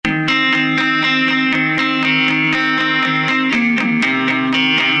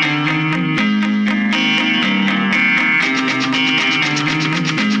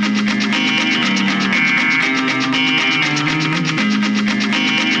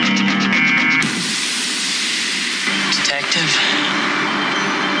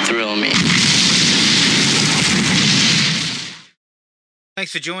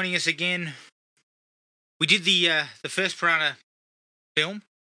Thanks for joining us again. We did the first Piranha film,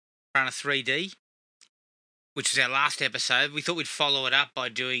 Piranha 3D, which was our last episode. We thought we'd follow it up by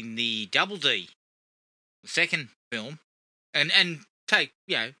doing the Double D, the second film, and take,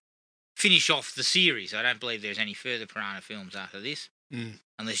 finish off the series. I don't believe there's any further Piranha films after this,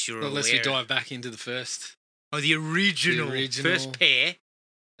 unless we dive back into the first. Oh, the original first pair.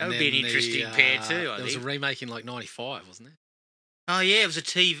 That would be an interesting pair too, I think. There was a remake in like 95, wasn't it? Oh, yeah, it was a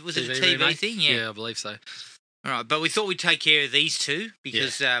TV. Was it a TV remake? Thing? Yeah, I believe so. All right, but we thought we'd take care of these two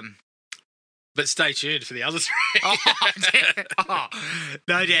because... But stay tuned for the other three.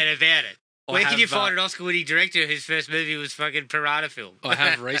 No doubt about it. Where can you find an Oscar-winning director whose first movie was fucking Piranha film? I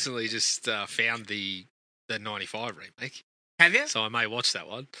have recently just found the 95 remake. Have you? So I may watch that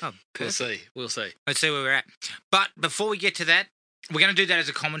one. Oh, perfect. We'll see. Let's see where we're at. But before we get to that, we're going to do that as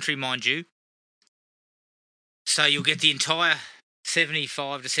a commentary, mind you. So you'll get the entire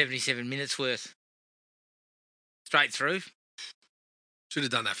 75 to 77 minutes worth straight through. Should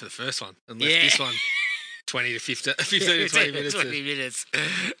have done that for the first one and left this one 20 to 15 to 20 minutes. 20 minutes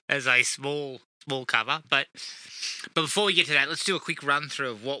as a small cover. But before we get to that, let's do a quick run through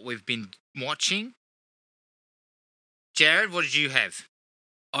of what we've been watching. Jared, what did you have?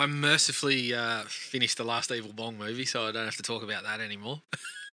 I mercifully finished the last Evil Bong movie, so I don't have to talk about that anymore.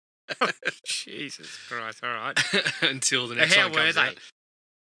 Jesus Christ, all right. Until the next one comes out. How were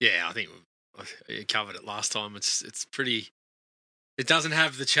they? Yeah, I think we covered it last time. It's pretty... It doesn't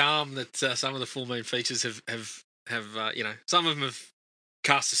have the charm that some of the full moon features have some of them have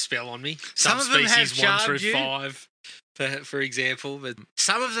cast a spell on me. Some of them have species 1 through you. 5, for example. But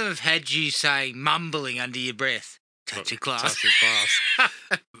some of them have had you saying, mumbling under your breath, touch of class. Touch of class.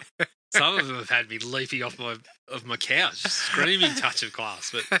 Some of them have had me leaping off my couch, screaming touch of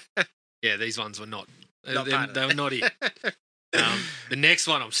class. But yeah, these ones were not. They were not it. The next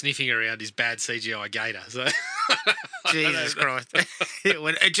one I'm sniffing around is bad CGI gator. So Jesus Christ.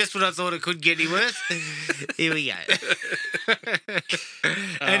 Just when I thought it couldn't get any worse, here we go.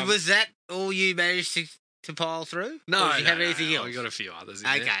 And was that all you managed to pile through? No, or did you have anything else? I got a few others in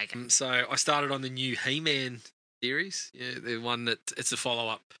there. Okay. So I started on the new He-Man series. Yeah, the one it's a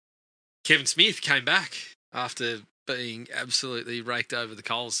follow-up. Kevin Smith came back after being absolutely raked over the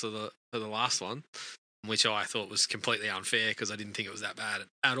coals for the last one, which I thought was completely unfair because I didn't think it was that bad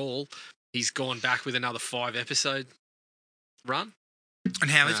at all. He's gone back with another 5-episode run. And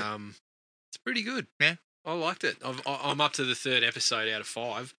how is it? It's pretty good. Yeah. I liked it. I'm up to the 3rd episode out of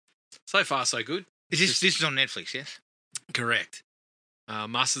 5. So far, so good. This is on Netflix, yes? Correct.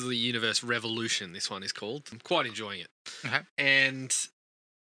 Masters of the Universe Revolution, this one is called. I'm quite enjoying it. Okay. And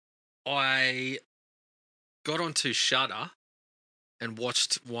I got onto Shudder and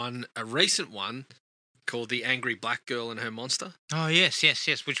watched a recent one called The Angry Black Girl and Her Monster. Oh, yes,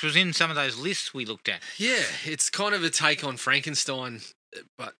 which was in some of those lists we looked at. Yeah, it's kind of a take on Frankenstein,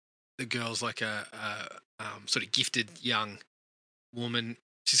 but the girl's like a sort of gifted young woman.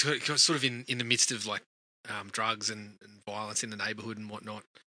 She's sort of in the midst of like drugs and violence in the neighbourhood and whatnot.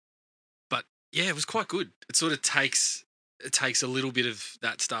 But yeah, it was quite good. It sort of takes a little bit of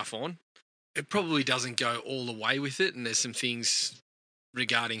that stuff on. It probably doesn't go all the way with it, and there's some things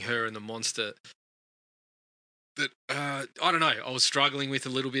regarding her and the monster that I don't know. I was struggling with a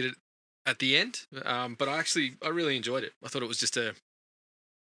little bit at the end, but I really enjoyed it. I thought it was just a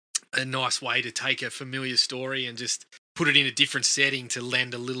nice way to take a familiar story and just put it in a different setting to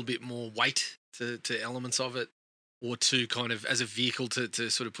lend a little bit more weight to elements of it, or to kind of as a vehicle to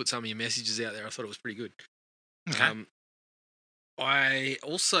sort of put some of your messages out there. I thought it was pretty good. Okay. I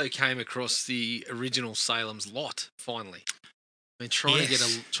also came across the original Salem's Lot finally. I've been trying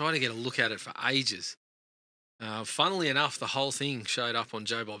to get a look at it for ages. Funnily enough, the whole thing showed up on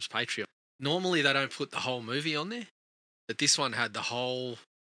Joe Bob's Patreon. Normally, they don't put the whole movie on there, but this one had the whole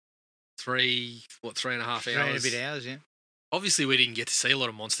 3.5 hours. 3 and a bit hours, yeah. Obviously, we didn't get to see a lot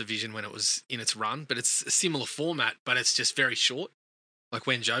of Monster Vision when it was in its run, but it's a similar format, but it's just very short. Like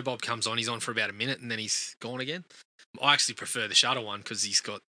when Joe Bob comes on, he's on for about a minute and then he's gone again. I actually prefer the Shudder one because he's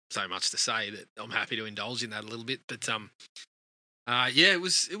got so much to say that I'm happy to indulge in that a little bit. But yeah, it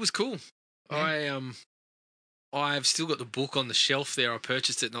was cool. Yeah. I've still got the book on the shelf there. I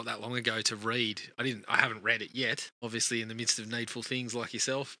purchased it not that long ago to read. I haven't read it yet, obviously in the midst of needful things like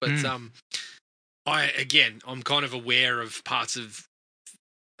yourself. But I'm kind of aware of parts of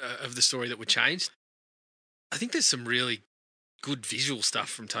the story that were changed. I think there's some really good visual stuff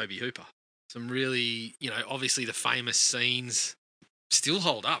from Tobe Hooper. Some really, obviously the famous scenes still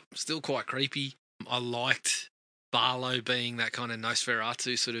hold up, still quite creepy. I liked Barlow being that kind of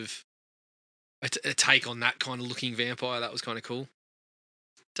Nosferatu sort of a take on that kind of looking vampire. That was kind of cool.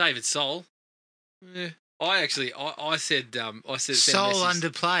 David Soul. Yeah. I said Soul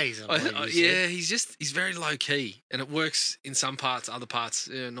underplays. I believe you said. he's very low key, and it works in some parts. Other parts,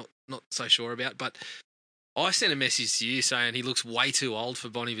 not so sure about. But I sent a message to you saying he looks way too old for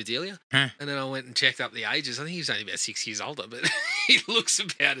Bonnie Bedelia, and then I went and checked up the ages. I think he was only about 6 years older, but he looks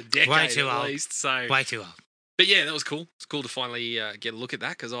about a decade Way too at old. least. So Way too old. But yeah, that was cool. It's cool to finally get a look at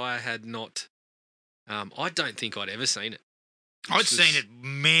that because I had not. I don't think I'd ever seen it. I'd seen it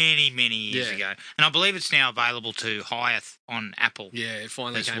many, many years Yeah. ago, and I believe it's now available to hire on Apple. Yeah, it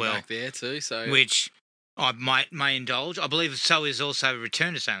finally as came well. back there too. So Which I may indulge. I believe so is also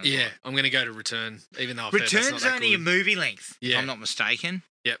Return to Sailor. yeah, I'm going to go to Return, even though I've heard that's not Return's that only good. a movie length, if Yeah. I'm not mistaken.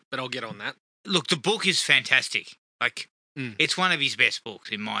 Yeah, but I'll get on that. Look, the book is fantastic. Like, Mm. it's one of his best books,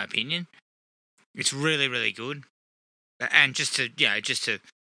 in my opinion. It's really, really good. And just to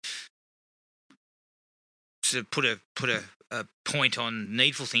put a point on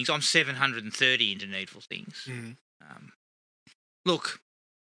Needful Things, I'm 730 into Needful Things. Mm. Look,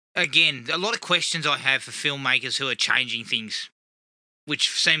 again, a lot of questions I have for filmmakers who are changing things, which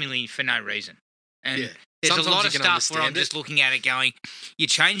seemingly for no reason. And Yeah. there's Sometimes a lot you of can stuff where I'm understand just looking at it going, you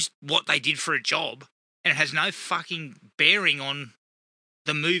changed what they did for a job, and it has no fucking bearing on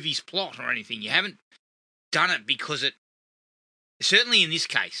the movie's plot or anything. You haven't done it because it... Certainly in this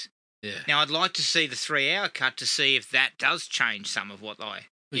case. Yeah. Now, I'd like to see the 3-hour cut to see if that does change some of what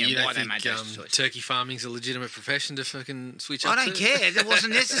You why don't they made think those choices. turkey farming's a legitimate profession to fucking switch I up don't to? care. It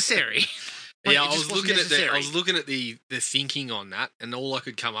wasn't necessary. Yeah, It I just was wasn't looking at necessary. the thinking on that, and all I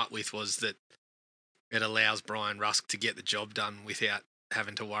could come up with was that it allows Brian Rusk to get the job done without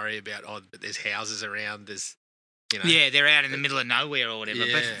having to worry about but there's houses around, there's Yeah, they're out in the middle of nowhere or whatever.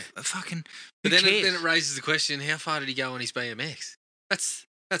 Yeah. But fucking, But who then cares? it raises the question: how far did he go on his BMX?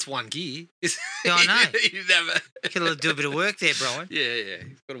 That's one gear. Yeah, I know. You never. Gotta do a bit of work there, Brian. Yeah.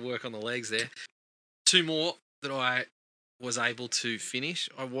 He's got to work on the legs there. Two more that I was able to finish.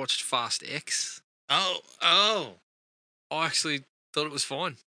 I watched Fast X. Oh. I actually thought it was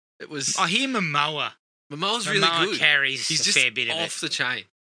fine. It was. I hear Momoa. Momoa's really Momoa good. carries He's a just fair bit of off it. the chain.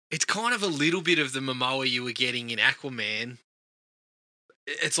 It's kind of a little bit of the Momoa you were getting in Aquaman.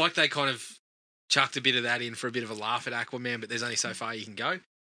 It's like they kind of chucked a bit of that in for a bit of a laugh at Aquaman, but there's only so far you can go.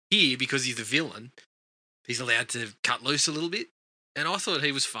 Here, because he's the villain, he's allowed to cut loose a little bit, and I thought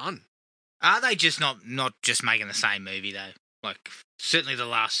he was fun. Are they just not just making the same movie, though? Like, certainly the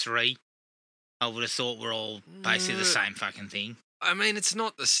last three, I would have thought were all basically the same fucking thing. I mean, it's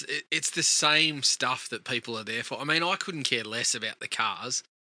not it's the same stuff that people are there for. I mean, I couldn't care less about the cars.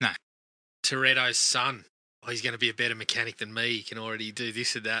 No. Toretto's son, he's going to be a better mechanic than me. He can already do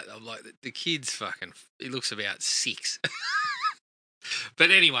this and that. I'm like, the kid's fucking, he looks about 6. But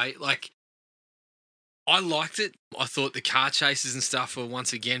anyway, like, I liked it. I thought the car chases and stuff were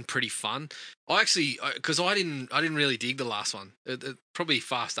once again pretty fun. I actually, because I didn't really dig the last one. Probably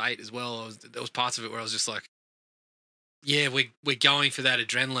Fast 8 as well. There was parts of it where I was just like, yeah, we're going for that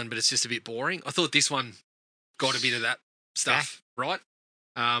adrenaline, but it's just a bit boring. I thought this one got a bit of that stuff right.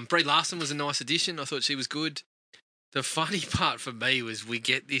 Brie Larson was a nice addition. I thought she was good. The funny part for me was we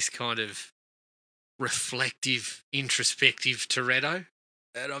get this kind of reflective, introspective Toretto,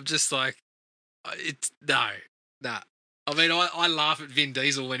 and I'm just like, it's no. I mean, I laugh at Vin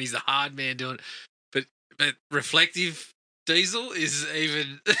Diesel when he's the hard man doing it, but reflective Diesel is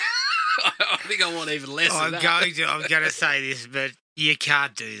even. I think I want even less. I'm going to say this, but you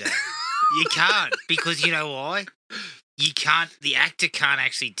can't do that. You can't, because you know why? You can't. The actor can't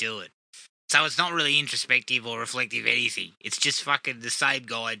actually do it. So it's not really introspective or reflective anything. It's just fucking the same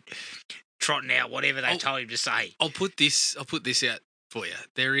guy trotting out whatever they told him to say. I'll put this out for you.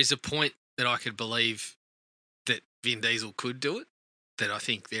 There is a point that I could believe that Vin Diesel could do it. That I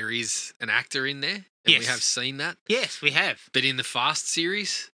think there is an actor in there, and Yes. we have seen that. Yes, we have. But in the Fast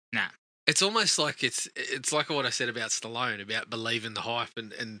series, No. It's almost like it's like what I said about Stallone, about believing the hype,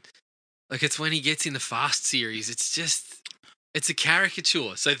 and like it's when he gets in the Fast series, it's a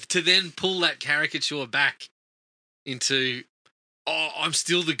caricature. So to then pull that caricature back into, I'm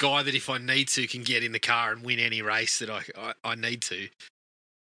still the guy that if I need to can get in the car and win any race that I need to,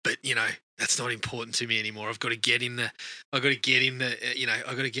 but that's not important to me anymore. I've got to get in the I've got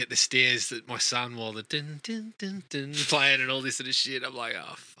to get the stairs that my son while the dun dun dun dun playing and all this sort of shit. I'm like,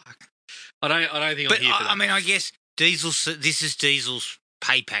 oh fuck. I don't think I'm here for that. I mean, I guess this is Diesel's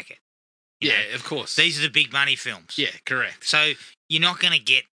pay packet. You know? Of course. These are the big money films. Yeah, correct. So you're not going to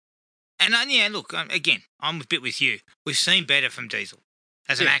get... And look, again, I'm a bit with you. We've seen better from Diesel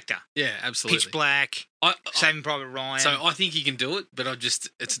as an actor. Yeah, absolutely. Pitch Black, Saving Private Ryan. So I think he can do it, but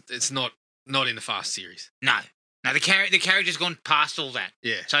it's not in the Fast series. No. No, the character's gone past all that.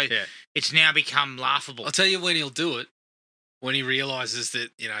 Yeah. So it's now become laughable. I'll tell you when he'll do it. When he realises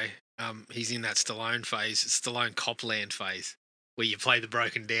that, he's in that Stallone phase, Stallone Copland phase, where you play the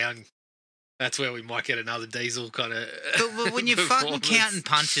broken down. That's where we might get another Diesel kind of. But when you're fucking counting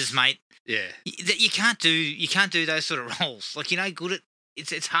punches, mate, you can't do those sort of roles. Like, good at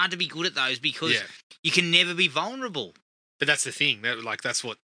it's hard to be good at those because you can never be vulnerable. But that's the thing. That's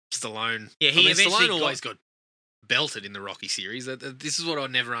what Stallone. Yeah, Stallone always got belted in the Rocky series. This is what I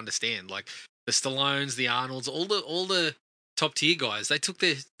never understand. Like the Stallones, the Arnolds, all the top tier guys, they took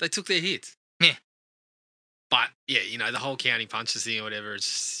their hits. Yeah. But the whole counting punches thing or whatever,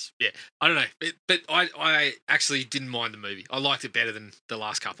 it's I don't know. But I actually didn't mind the movie. I liked it better than the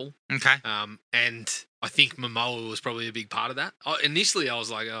last couple. Okay. And I think Momoa was probably a big part of that. Initially I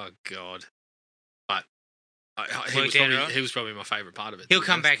was like, oh God. But he was probably my favourite part of it. He'll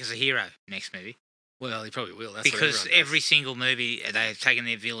come back as a hero next movie. Well, he probably will. That's because every single movie they've taken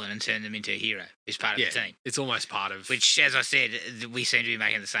their villain and turned them into a hero who's part of the team. It's almost part of. Which, as I said, we seem to be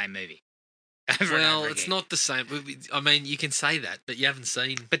making the same movie. Well, it's not the same. I mean, you can say that, but you haven't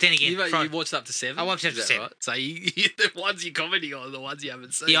seen. But then again, you watched up to 7. I watched up to 7. Right? So the ones you're commenting on are the ones you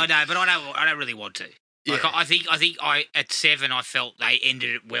haven't seen. Yeah, I know, but I don't really want to. Yeah. Like, I think at 7 I felt they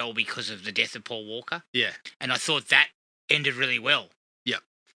ended it well because of the death of Paul Walker. Yeah, and I thought that ended really well. Yeah,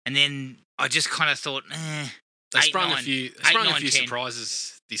 and then I just kind of thought, They sprung a few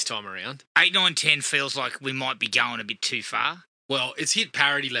surprises this time around. 8, 9, 10 feels like we might be going a bit too far. Well, it's hit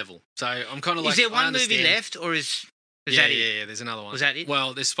parody level, so I'm kind of like. Is there one movie left, or is that it? Yeah, there's another one. Was that it?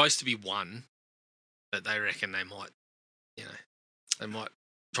 Well, there's supposed to be one, but they reckon they might, they might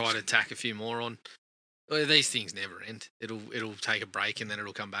try to tack a few more on. Well, these things never end. It'll take a break and then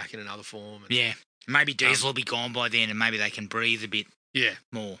it'll come back in another form. Yeah, maybe Diesel will be gone by then, and maybe they can breathe a bit.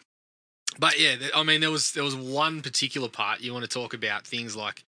 More. But yeah, I mean, there was one particular part you want to talk about things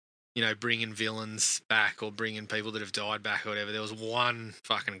like, bringing villains back or bringing people that have died back or whatever. There was one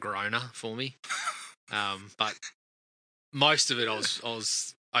fucking groaner for me, but most of it I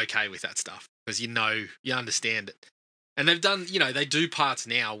was okay with that stuff because you understand it, and they've done they do parts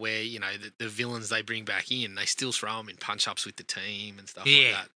now where the villains they bring back in they still throw them in punch ups with the team and stuff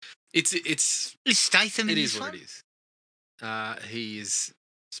like that. It's is Statham in this what one? It is. He is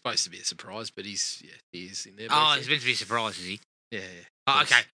supposed to be a surprise, but he is in there. Oh, he's meant to be a surprise, is he? Yeah. Oh,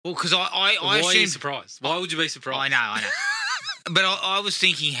 okay. Well, because I why assumed... are you surprised? Why would you be surprised? I know. But I was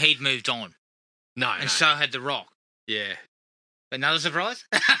thinking he'd moved on. No. So had The Rock. Yeah. Another surprise?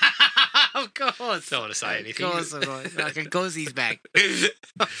 Of course. Don't want to say anything. Of course he's back.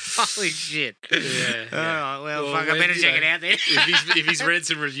 Holy shit. Yeah. All right, well fuck, I better check it out then. if he's read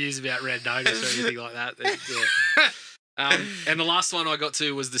some reviews about Red Notice or anything like that, then yeah. And the last one I got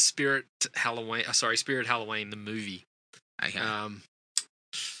to was the Spirit Halloween, the movie. Okay.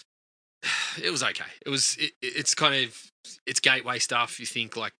 It was okay. It's kind of gateway stuff. You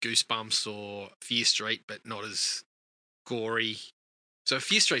think like Goosebumps or Fear Street, but not as gory. So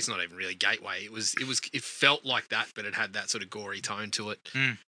Fear Street's not even really gateway. It felt like that, but it had that sort of gory tone to it.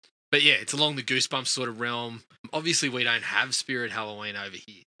 Mm. But yeah, it's along the Goosebumps sort of realm. Obviously, we don't have Spirit Halloween over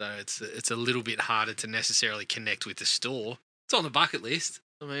here, so it's a little bit harder to necessarily connect with the store. It's on the bucket list.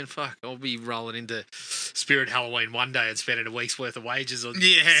 I mean, fuck, I'll be rolling into Spirit Halloween one day and spending a week's worth of wages on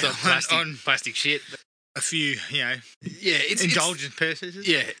some plastic shit. A few, it's indulgent purchases.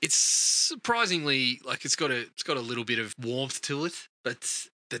 Yeah, it's surprisingly like it's got a little bit of warmth to it, but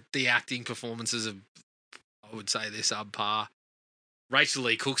the acting performances are, I would say, they're subpar. Rachel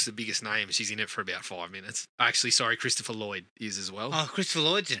Lee Cook's the biggest name. She's in it for about 5 minutes. Actually, sorry, Christopher Lloyd is as well. Oh, Christopher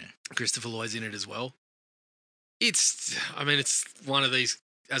Lloyd's in it. Christopher Lloyd's in it as well. It's one of these,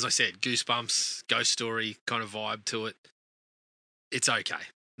 as I said, Goosebumps, ghost story kind of vibe to it. It's okay.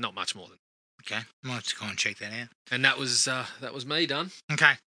 Not much more than. Okay, might have to go and check that out. And that was me done.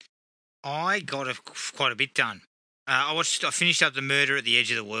 Okay, I got quite a bit done. I finished up The Murder at the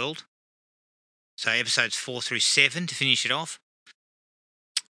Edge of the World. So episodes 4 through 7 to finish it off.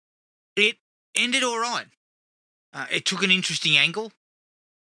 It ended all right. It took an interesting angle,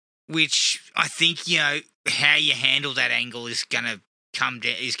 which I think how you handle that angle is going to come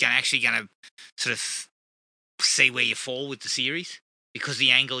down. Is going to sort of see where you fall with the series. Because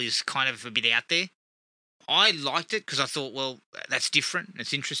the angle is kind of a bit out there. I liked it because I thought, well, that's different.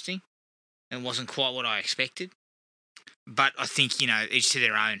 It's interesting. And it wasn't quite what I expected. But I think, each to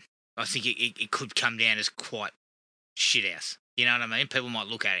their own. I think it could come down as quite shithouse. You know what I mean? People might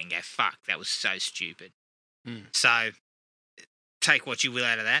look at it and go, fuck, that was so stupid. Mm. So take what you will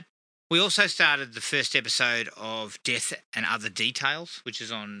out of that. We also started the first episode of Death and Other Details, which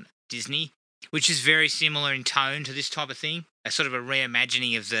is on Disney. which is very similar in tone to this type of thing. A sort of a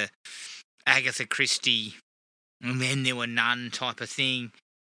reimagining of the Agatha Christie and then there were none type of thing.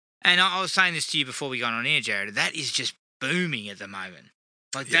 And I was saying this to you before we got on air, Jared. That is just booming at the moment.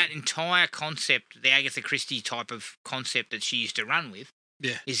 Like that entire concept, the Agatha Christie type of concept that she used to run with,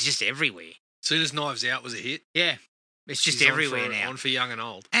 is just everywhere. As soon as Knives Out was a hit. Yeah. It's just everywhere now. On for young and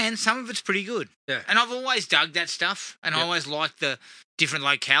old. And some of it's pretty good. Yeah. And I've always dug that stuff. And I always liked the different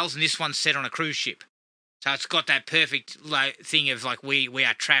locales. And this one's set on a cruise ship. So it's got that perfect thing of like we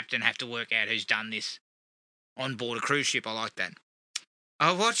are trapped and have to work out who's done this on board a cruise ship. I like that.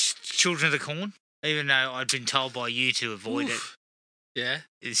 I watched Children of the Corn, even though I'd been told by you to avoid it. Yeah.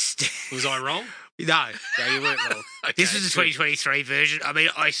 Was I wrong? No, you weren't wrong. Okay, this is the 2023 version. I mean,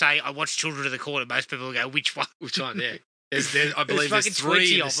 I say I watched Children of the Corn, and most people will go, which one? Which one, yeah. I believe there's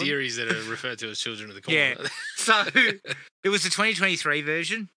 3 in the series that are referred to as Children of the Corn. Yeah. So, it was the 2023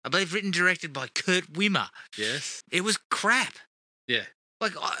 version. I believe written and directed by Kurt Wimmer. Yes. It was crap. Yeah.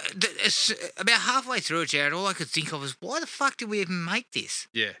 Like, about halfway through it, Jared, all I could think of was, why the fuck did we even make this?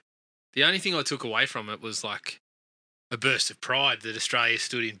 Yeah. The only thing I took away from it was, like, a burst of pride that Australia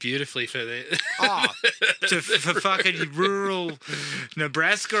stood in beautifully for the... for fucking rural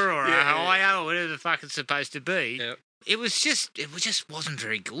Nebraska or Ohio or whatever the fuck it's supposed to be. Yep. It just wasn't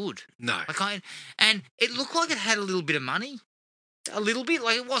very good. No. And it looked like it had a little bit of money. A little bit.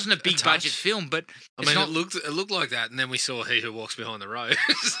 Like, it wasn't a big budget film, but... I mean, it looked like that, and then we saw He Who Walks Behind the Rose.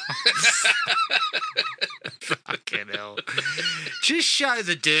 Fucking hell. Just show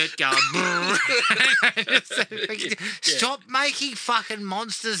the dirt going... Stop making fucking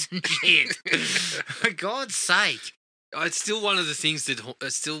monsters and shit. For God's sake. It's still one of the things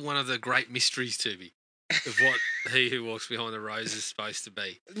it's still one of the great mysteries to me of what He Who Walks Behind the Rose is supposed to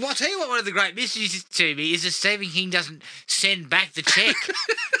be. Well, I'll tell you what, one of the great mysteries to me is that Stephen King doesn't send back the check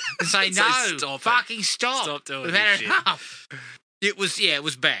and say, stop. Stop doing We've this had shit. enough. It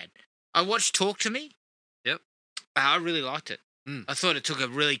was bad. I watched Talk to Me. Yep. I really liked it. Mm. I thought it took a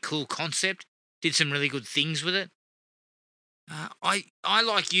really cool concept, did some really good things with it. I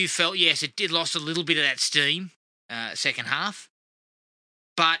like you, felt, yes, it did lost a little bit of that steam second half,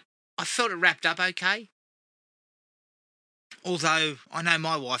 but I felt it wrapped up okay. Although I know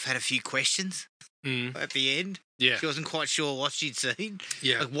my wife had a few questions at the end. Yeah. She wasn't quite sure what she'd seen.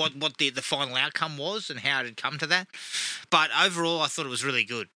 Yeah. Like what the final outcome was and how it had come to that. But overall, I thought it was really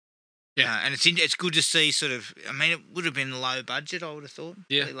good. Yeah. And it's good to see sort of, I mean, it would have been low budget, I would have thought.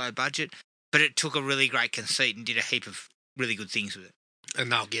 Yeah. Really low budget. But it took a really great conceit and did a heap of really good things with it.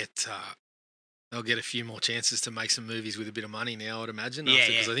 And they'll get a few more chances to make some movies with a bit of money now, I'd imagine. Yeah,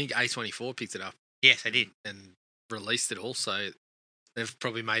 Because I think A24 picked it up. Yes, they did. And released it also. They've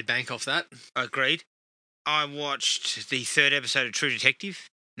probably made bank off that. Agreed. I watched the 3rd episode of True Detective,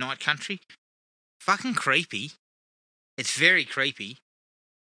 Night Country. Fucking creepy. It's very creepy.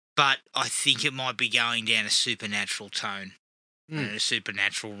 But I think it might be going down a supernatural tone and a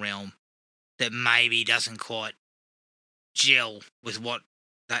supernatural realm that maybe doesn't quite gel with what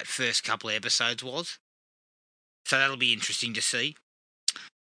that first couple of episodes was. So that'll be interesting to see.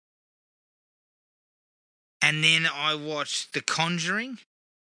 And then I watched The Conjuring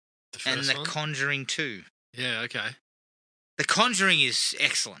and The Conjuring 2. Yeah, okay. The Conjuring is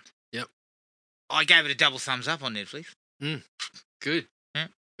excellent. Yep. I gave it a double thumbs up on Netflix. Good. Yeah.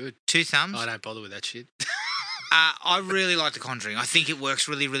 Good. 2 thumbs. I don't bother with that shit. I really like The Conjuring. I think it works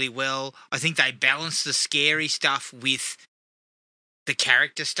really, really well. I think they balance the scary stuff with the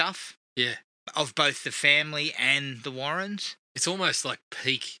character stuff. Yeah. Of both the family and the Warrens. It's almost like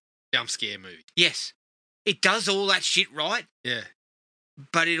peak jump scare movie. Yes. It does all that shit right. Yeah.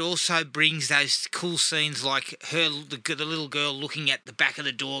 But it also brings those cool scenes like the little girl looking at the back of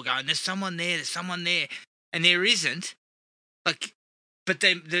the door going, there's someone there. And there isn't. Like, but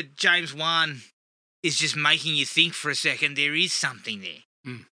then the James Wan is just making you think for a second there is something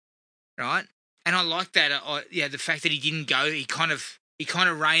there. Right? And I like that. The fact that he didn't go, he kind of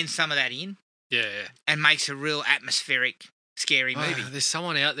reins some of that in. Yeah. And makes a real atmospheric, scary movie. There's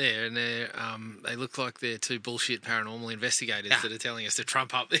someone out there, and they look like they're 2 bullshit paranormal investigators that are telling us to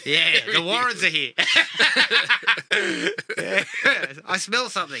trump up. Yeah, the Warrens are here. I smell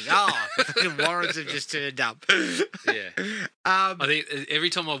something. Oh, the Warrens have just turned up. Yeah. I think every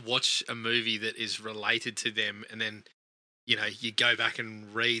time I watch a movie that is related to them, and then you go back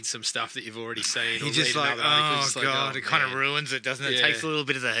and read some stuff that you've already seen. You're just like, oh, God, it kind of ruins it, doesn't it? It takes a little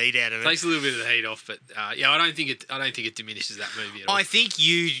bit of the heat out of it. Takes a little bit of the heat off, but I don't think it diminishes that movie at all. I think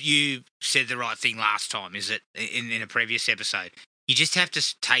you said the right thing last time, is that in a previous episode. You just have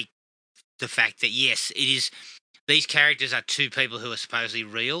to take the fact that, yes, it is, these characters are 2 people who are supposedly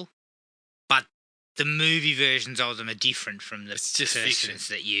real, but the movie versions of them are different from the It's just persons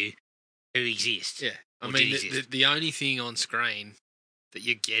who exist. Yeah. I Or mean, did exist. the only thing on screen that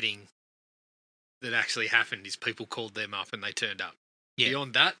you're getting that actually happened is people called them up and they turned up. Yeah.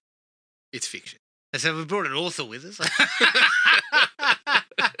 Beyond that, it's fiction. So we brought an author with us.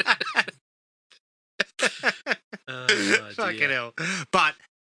 Fucking hell. But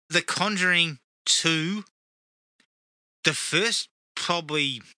The Conjuring 2, the first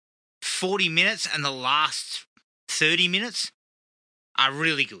probably 40 minutes and the last 30 minutes are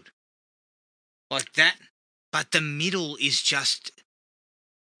really good. Like that. But the middle is just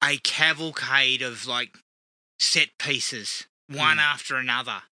a cavalcade of like set pieces, one after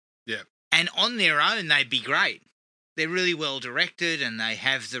another. Yeah. And on their own, they'd be great. They're really well directed and they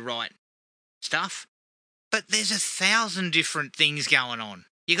have the right stuff. But there's 1,000 different things going on.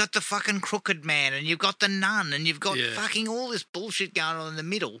 You got the fucking crooked man and you've got the nun and you've got fucking all this bullshit going on in the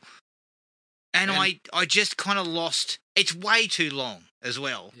middle. And I just kind of lost. It's way too long as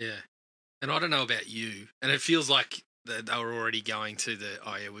well. Yeah. And I don't know about you. And it feels like they were already going to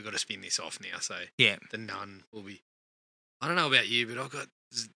we've got to spin this off now. So the nun will be. I don't know about you, but I've got,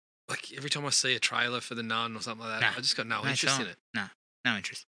 like, every time I see a trailer for the nun or something like that, I just got no interest in it. No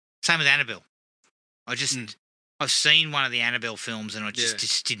interest. Same with Annabelle. I've seen one of the Annabelle films and it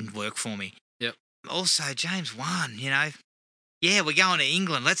just didn't work for me. Yep. Also, James Wan, we're going to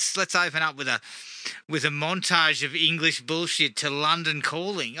England. Let's open up with a montage of English bullshit to London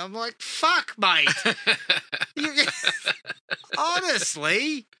Calling. I'm like, fuck, mate.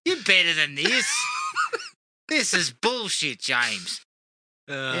 Honestly, you're better than this. This is bullshit, James.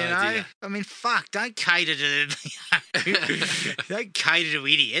 Dear. I mean, fuck. Don't cater to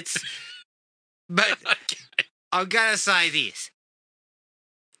idiots. But I'm gonna say this: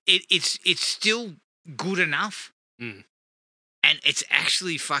 it's still good enough, and it's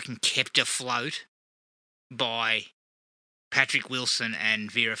actually fucking kept afloat by Patrick Wilson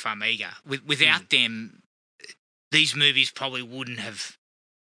and Vera Farmiga. Without them, these movies probably wouldn't have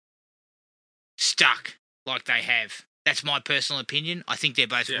stuck like they have. That's my personal opinion. I think they're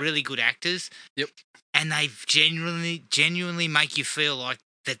both really good actors. Yep. And they genuinely make you feel like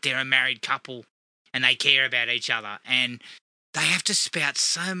that they're a married couple and they care about each other. And they have to spout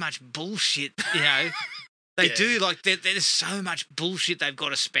so much bullshit, They do. Like, there's so much bullshit they've got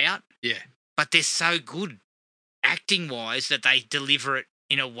to spout. Yeah. But they're so good acting-wise that they deliver it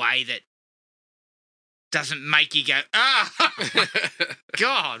in a way that doesn't make you go,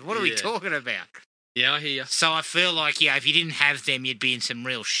 God, what are we talking about? Yeah, I hear you. So I feel like, if you didn't have them, you'd be in some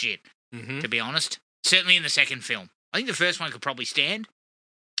real shit, to be honest. Certainly in the second film. I think the first one could probably stand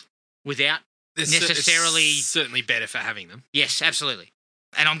without necessarily... It's certainly better for having them. Yes, absolutely.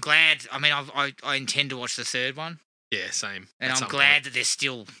 And I'm glad... I mean, I intend to watch the third one. Yeah, same. And I'm glad that they're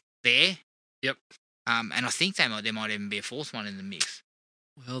still there. Yep. And I think there might even be a fourth one in the mix.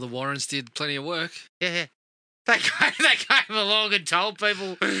 Well, the Warrens did plenty of work. Yeah. They came along and told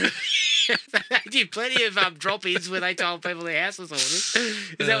people... They did plenty of drop-ins where they told people their house was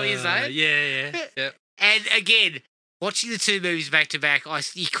haunted. Is that what you're saying? Yeah. And again, watching the two movies back to back,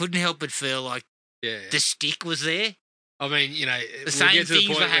 you couldn't help but feel like the stick was there. I mean, the same things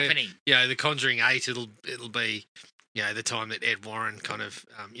were happening. Yeah, The Conjuring 8, it'll be, the time that Ed Warren kind of,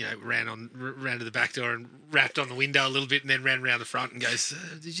 ran to the back door and rapped on the window a little bit and then ran around the front and goes,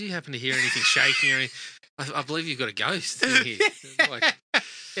 "Did you happen to hear anything shaking or anything? I believe you've got a ghost in here."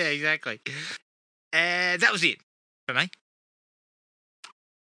 Yeah, exactly. That was it for me.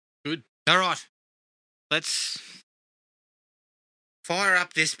 Good. All right. Let's fire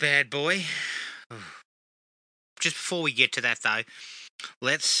up this bad boy. Just before we get to that, though,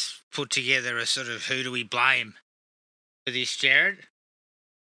 let's put together a sort of who do we blame for this, Jared.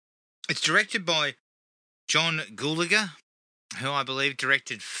 It's directed by John Gulager, who I believe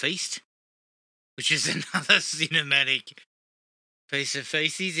directed Feast, which is another cinematic piece of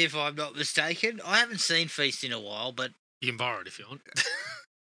feces, if I'm not mistaken. I haven't seen Feast in a while, but... You can borrow it if you want.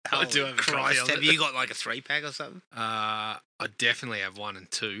 I do have a copy of it. Have you got like a 3-pack or something? I definitely have 1 and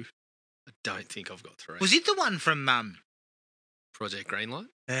 2. I don't think I've got 3. Was it the one from... Project Greenlight?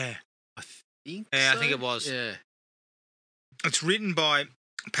 Yeah. I think I think it was. Yeah. It's written by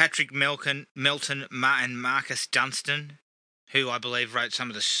Patrick Melton and Marcus Dunstan, who I believe wrote some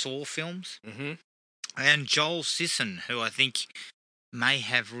of the Saw films. Mm-hmm. And Joel Sisson, who I think may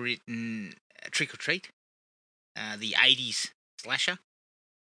have written Trick or Treat, the 80s slasher.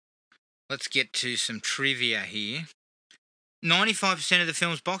 Let's get to some trivia here. 95% of the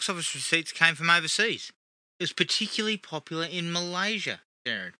film's box office receipts came from overseas. It was particularly popular in Malaysia,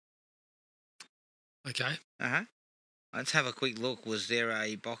 Jared. Okay. Uh-huh. Let's have a quick look. Was there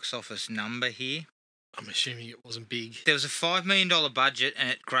a box office number here? I'm assuming it wasn't big. There was a $5 million budget and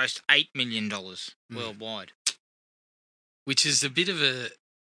it grossed $8 million worldwide. Which is a bit of a...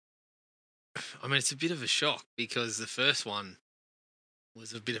 I mean, it's a bit of a shock because the first one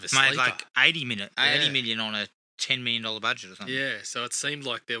was a bit of a sleeper. Made like 80 million on a $10 million budget or something. Yeah, so it seemed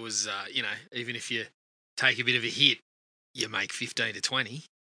like there was, even if you take a bit of a hit, you make 15 to 20.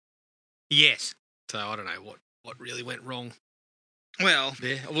 Yes. So I don't know what really went wrong. Well,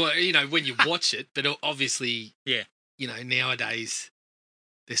 there. Well, when you watch it, but obviously, yeah, nowadays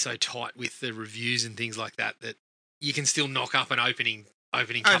they're so tight with the reviews and things like that you can still knock up an opening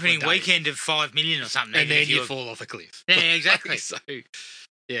weekend of 5 million or something, and then you fall off a cliff. Yeah, exactly. So,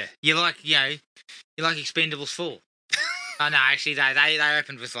 yeah, you like Expendables 4. Oh no, actually they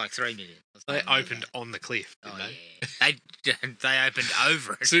opened with like 3 million. They opened on the cliff, didn't they? They opened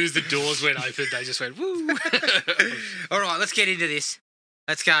over it. As soon as the doors went open, they just went woo. All right, let's get into this.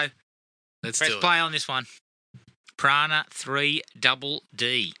 Let's go. Let's press play on this one. Piranha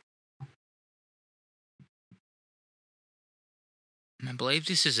 3DD. I believe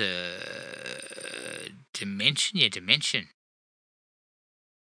this is a Dimension. Yeah, Dimension.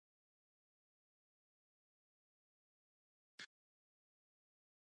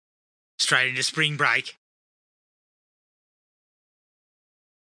 Straight into spring break.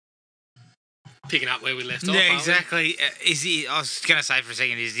 Picking up where we left off. Yeah, exactly. I was going to say for a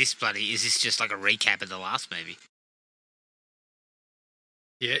second, is this just like a recap of the last movie?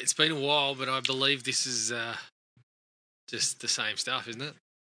 Yeah, it's been a while, but I believe this is just the same stuff, isn't it?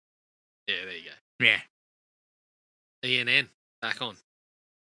 Yeah, there you go. Yeah. ENN, back on.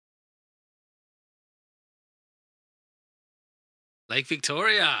 Lake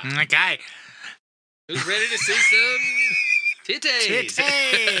Victoria. Okay. Who's ready to see some titties?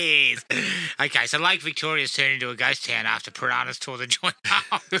 Titties! Okay, so Lake Victoria's turned into a ghost town after piranhas tore the joint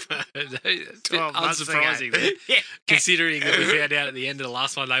up. Unsurprisingly. Yeah. Considering that we found out at the end of the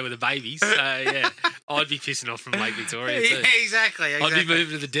last one they were the babies. So, yeah, I'd be pissing off from Lake Victoria too. Yeah, exactly. I'd be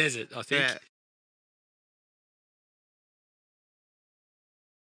moving to the desert, I think. Yeah.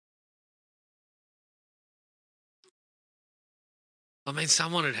 I mean,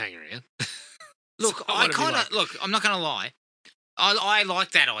 someone would hang around. Look, I'm not going to lie. I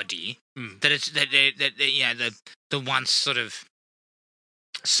like that idea that it's that the once sort of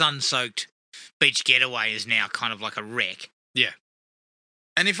sun-soaked beach getaway is now kind of like a wreck. Yeah.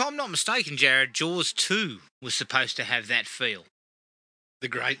 And if I'm not mistaken, Jared, Jaws 2 was supposed to have that feel. The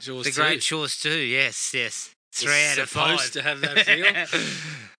Great Jaws 2. The Great Jaws 2, yes. 3 out of 5. Supposed to have that feel.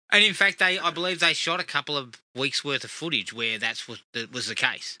 And in fact, I believe they shot a couple of weeks' worth of footage where that was the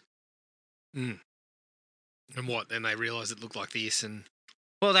case. Mm. And what? Then they realised it looked like this, and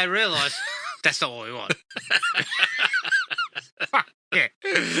well, they realised that's not what we want. Yeah,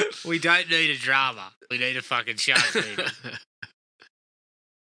 we don't need a drama. We need a fucking shark movie.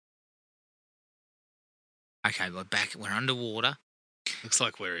 Okay, we're back. We're underwater. Looks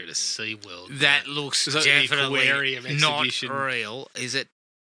like we're at a SeaWorld. That looks definitely not real, is it?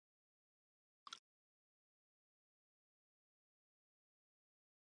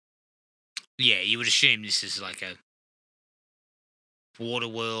 Yeah, you would assume this is like a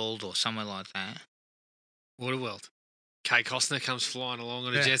Waterworld or somewhere like that. Waterworld. Kay Costner comes flying along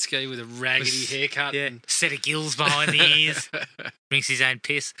on a jet ski with a raggedy haircut. Yeah, set of gills behind the ears. Drinks his own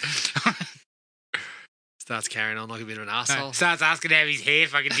piss. Starts carrying on like a bit of an arsehole. Starts asking to have his hair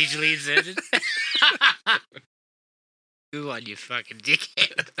fucking digitally inserted. Good one, you fucking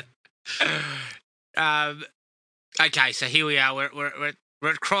dickhead. Okay, so here we are. We're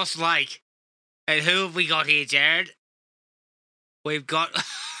at Cross Lake. And who have we got here, Jared? We've got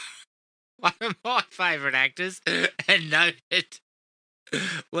one of my favourite actors and noted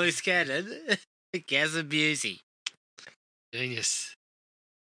loose cannon, Gazza Busey. Genius.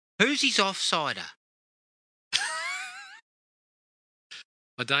 Who's his offsider?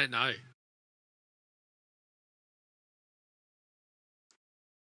 I don't know.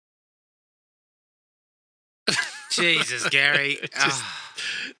 Jesus, Gary. Just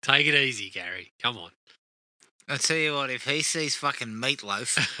take it easy, Gary. Come on. I'll tell you what, if he sees fucking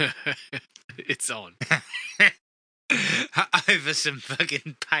Meatloaf... it's on. Over some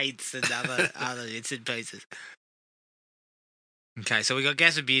fucking paints and other bits and pieces. Okay, so we got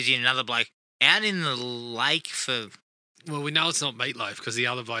Gazza Busey and another bloke out in the lake for... Well, we know it's not Meatloaf because the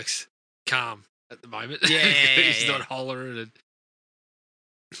other bloke's calm at the moment. Yeah, he's not hollering. And...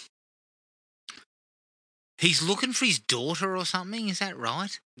 He's looking for his daughter or something. Is that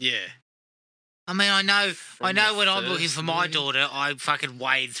right? Yeah. I mean, I know when I'm looking for my daughter, I fucking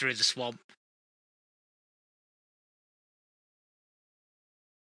wade through the swamp.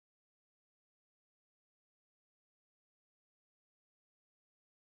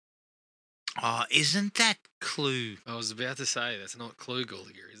 Oh, isn't that Clue? I was about to say that's not Clue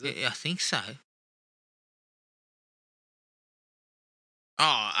Gallagher, is it? Yeah, I think so.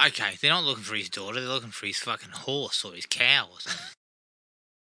 Oh, okay. They're not looking for his daughter. They're looking for his fucking horse or his cow or something.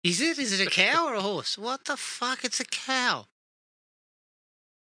 Is it? Is it a cow or a horse? What the fuck? It's a cow.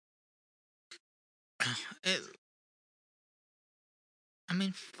 I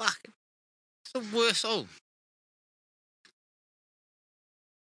mean, fuck. It's the worst. Oh,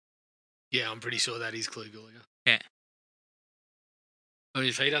 Yeah, I'm pretty sure that is Clue Gallagher. yeah. I mean,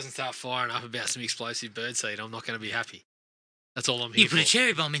 if he doesn't start firing up about some explosive birdseed, I'm not going to be happy. That's all I'm here You put for. a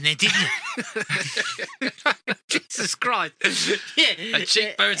cherry bomb in there, didn't you? Jesus Christ. Yeah. A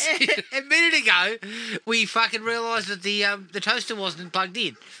cheap birdseed. A minute ago, we fucking realised that the toaster wasn't plugged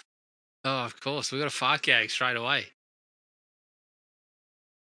in. Oh, of course. We got a fart gag straight away.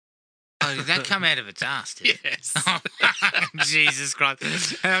 Oh, did that come out of its ass, did it? Yes. Oh, Jesus Christ.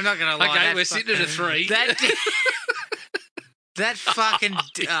 And I'm not going to lie. Okay, we're sitting at a 3. That fucking...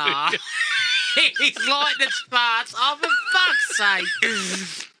 he's lighting its farts. Oh, for fuck's sake.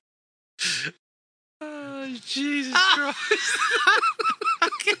 Oh, Jesus Christ.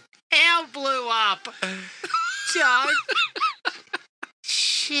 Fucking hell blew up. Don't.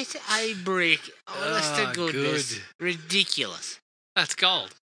 Shit a brick. Honest to goodness. Good. Ridiculous. That's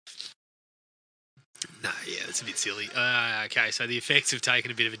gold. No, yeah, that's a bit silly. Okay, so the effects have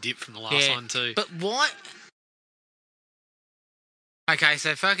taken a bit of a dip from the last one too. But what? Okay,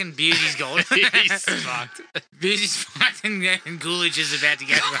 so fucking Beauty's gone. He's fucked. Beauty's fucked and Coolidge is about to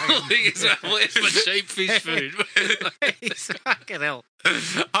get Where's my cheap fish food? He's fucking hell.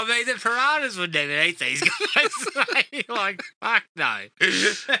 I mean, the piranhas would never eat these guys. Like, fuck no.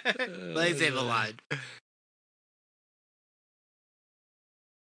 Leave them alone.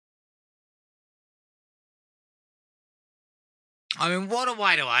 I mean, what a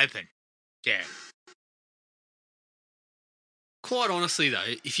way to open. Yeah. Quite honestly,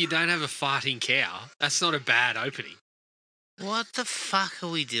 though, if you don't have a farting cow, that's not a bad opening. What the fuck are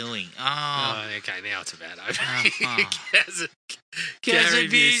we doing? Oh, okay, now it's a bad opening. Gary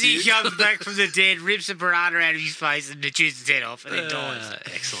Busey comes back from the dead, rips a piranha out of his face and chews his head off and then dies.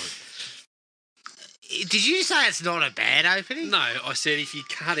 Excellent. Did you say it's not a bad opening? No, I said if you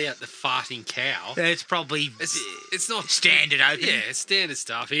cut out the farting cow... It's probably... It's not... Standard opening? Yeah, it's standard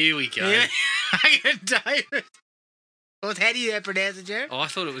stuff. Here we go. Yeah. David. Well, how do you pronounce it, Jared? Oh, I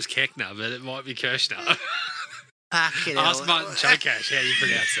thought it was Keckner, but it might be Kirshner. Fucking Ask Martin Chokash how you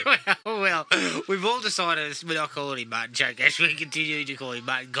pronounce it. Well, we've all decided we're not calling him Martin Chokash. We continue to call him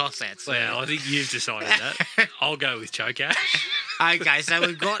Martin Gossett. So. Well, I think you've decided that. I'll go with Chokash. Okay, so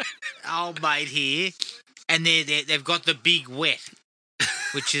we've got old mate here, and they've got the big wet,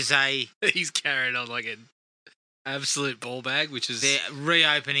 which is a... He's carrying on like an absolute ball bag, which is... They're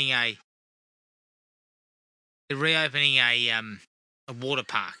reopening a water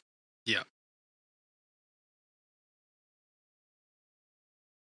park. Yeah.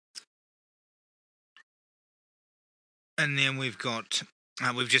 And then we've got,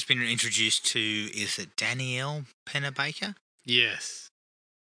 we've just been introduced to, is it Danielle Pennebaker? Yes.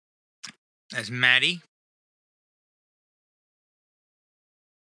 As Maddie.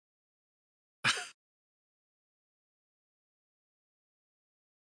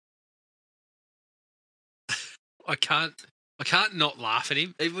 I can't not laugh at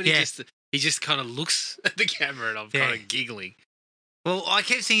him. Even when he just kind of looks at the camera and I'm kind of giggling. Well, I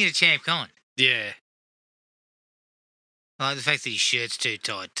kept thinking of Champ Con. Yeah. I like the fact that his shirt's too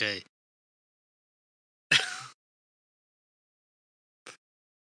tight too.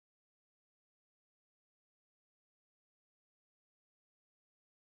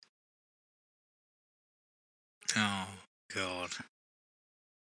 Oh, God.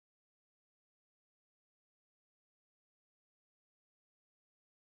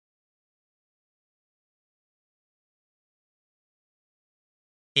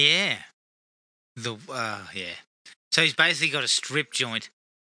 Yeah. Yeah. So he's basically got a strip joint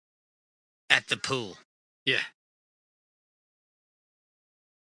at the pool. Yeah.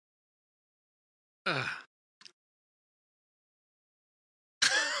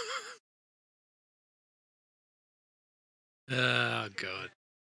 Oh, God.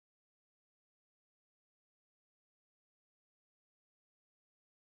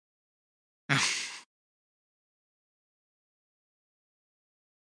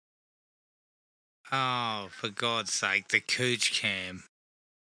 Oh, for God's sake, the cooch cam.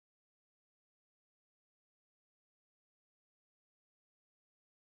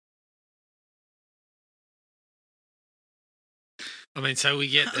 I mean, so we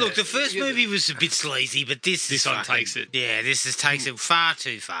get... Look, the first movie was a bit sleazy, but this one takes it. Yeah, this takes it far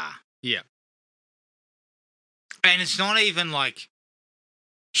too far. Yeah. And it's not even like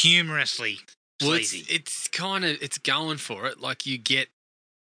humorously sleazy. It's kind of it's going for it. Like you get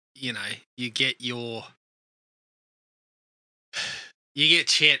your you get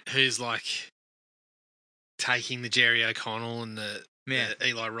Chet who's like taking the Jerry O'Connell and the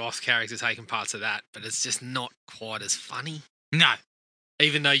Eli Roth character taking parts of that, but it's just not quite as funny. No.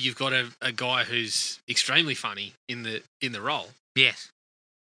 Even though you've got a guy who's extremely funny in the role. Yes.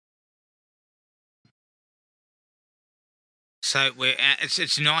 So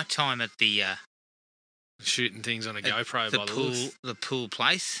it's night time at the shooting things on a GoPro by the pool, the pool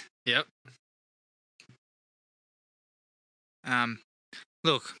place. Yep.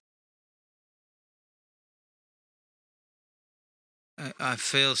 Look, I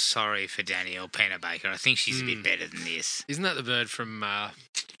feel sorry for Danielle Pennebaker. I think she's a bit better than this. Isn't that the bird from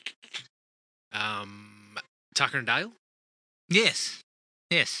Tucker and Dale? Yes.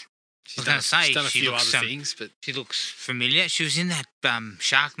 She's done a few other things, but she looks familiar. She was in that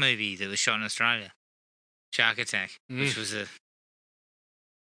shark movie that was shot in Australia, Shark Attack, which was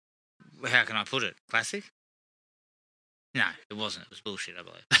how can I put it? Classic? No, it wasn't. It was bullshit, I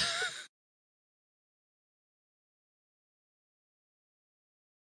believe.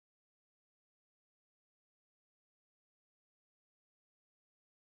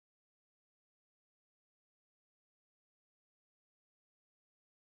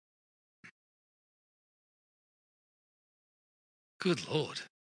 Good Lord.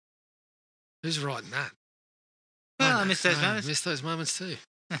 Who's writing that? Well, I missed those moments. I missed those moments too.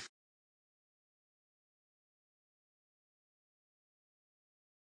 Oh,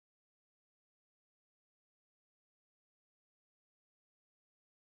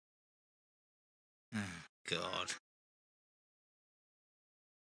 God.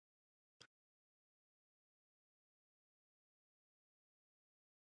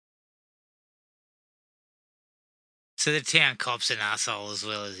 So the town cop's an asshole as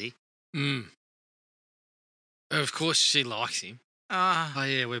well, is he? Of course she likes him. Oh,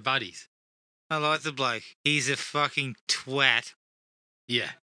 yeah, we're buddies. I like the bloke. He's a fucking twat. Yeah.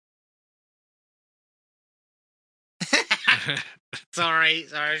 Sorry,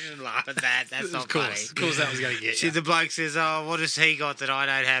 I shouldn't laugh at that. That's not funny. Of course that was going to get See, you. the bloke says, oh, what has he got that I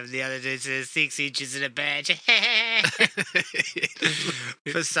don't have? The other dude says 6 inches and a badge.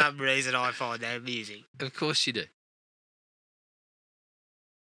 For some reason, I find that amusing. Of course you do.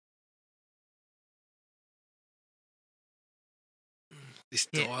 This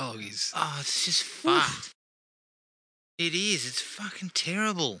dialogue is... Oh, it's just fucked. It is. It's fucking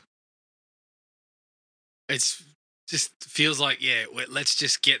terrible. It's just feels like, let's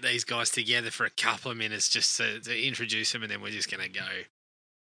just get these guys together for a couple of minutes just to introduce them, and then we're just going to go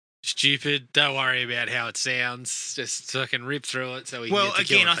stupid. Don't worry about how it sounds. Just so I can rip through it so we can get to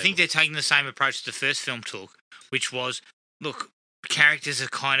killing I people. think they're taking the same approach the first film took, which was, look, characters are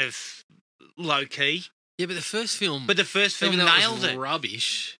kind of low-key. Yeah, but the first film nailed it.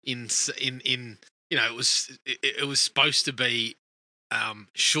 Rubbish in it was supposed to be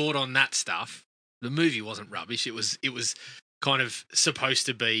short on that stuff. The movie wasn't rubbish. It was kind of supposed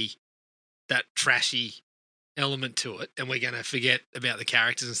to be that trashy element to it, and we're going to forget about the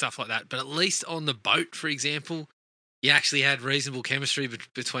characters and stuff like that. But at least on the boat, for example, you actually had reasonable chemistry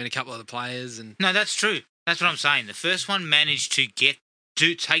between a couple of the players. And no, that's true. That's what I'm saying. The first one managed to take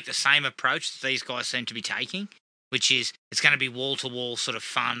the same approach that these guys seem to be taking, which is it's going to be wall-to-wall sort of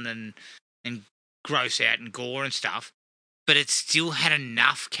fun and gross out and gore and stuff, but it still had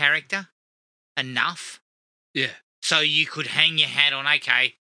enough character. Enough. Yeah. So you could hang your hat on,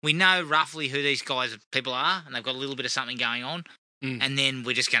 okay, we know roughly who these people are, and they've got a little bit of something going on, and then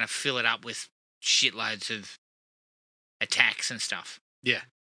we're just going to fill it up with shitloads of attacks and stuff. Yeah.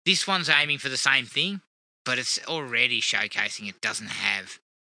 This one's aiming for the same thing, but it's already showcasing it doesn't have...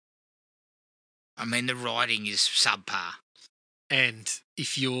 I mean, the writing is subpar. And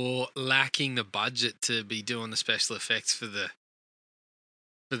if you're lacking the budget to be doing the special effects for the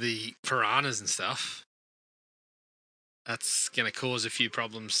piranhas and stuff, that's going to cause a few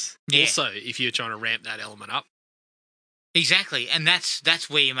problems. Yeah. Also, if you're trying to ramp that element up. Exactly, and that's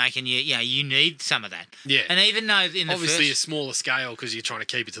where you're making you need some of that. Yeah. And even though in the obviously a smaller scale because you're trying to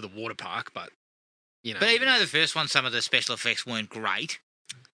keep it to the water park, but But even though the first one, some of the special effects weren't great,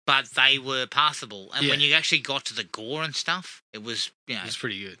 but they were passable. And when you actually got to the gore and stuff, it was it was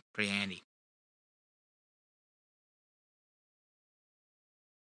pretty good, pretty handy.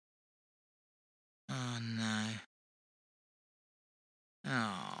 Oh, no.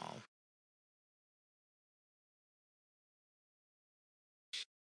 Oh.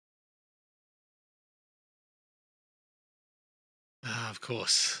 Of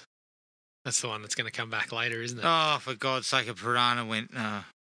course. That's the one that's going to come back later, isn't it? Oh, for God's sake, a piranha went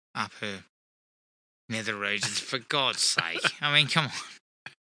up her nether regions. For God's sake. I mean, come on.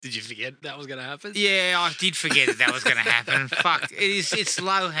 Did you forget that was going to happen? Yeah, I did forget that was going to happen. Fuck, it's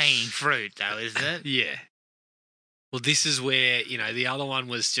low-hanging fruit, though, isn't it? Yeah. Well, this is where, the other one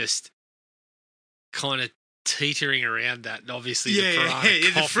was just kind of teetering around that, and obviously the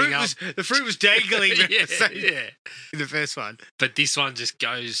piranha coughing up. The fruit was dangling yeah. in the first one. But this one just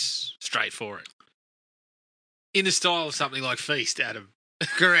goes straight for it. In the style of something like Feast, Adam.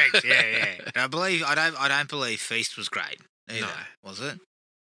 Correct, yeah. I don't believe Feast was great either, was it?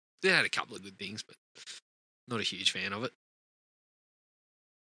 It had a couple of good things, but not a huge fan of it.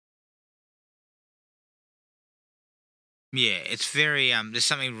 Yeah, it's very there's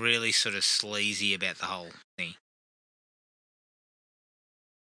something really sort of sleazy about the whole thing.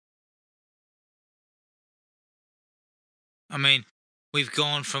 I mean, we've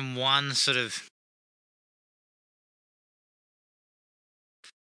gone from one sort of...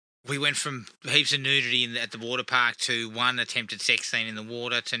 We went from heaps of nudity at the water park to one attempted sex scene in the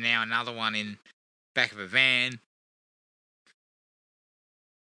water to now another one in back of a van.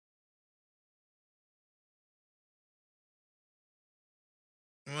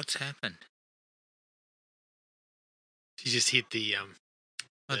 What's happened? She just hit the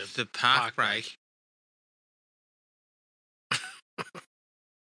park brake.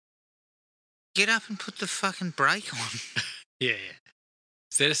 Get up and put the fucking brake on. Yeah.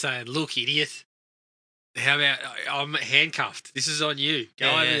 Instead of saying, "Look, idiot, how about I'm handcuffed? This is on you. Go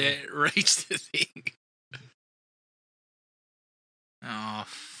over there, reach the thing." Oh,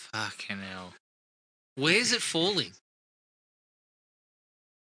 fucking hell. Where's it falling?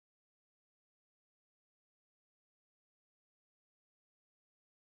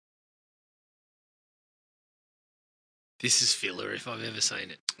 This is filler if I've ever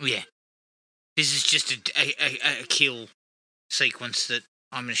seen it. Yeah. This is just a kill sequence that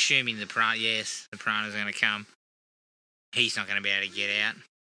I'm assuming the piranha's going to come. He's not going to be able to get out.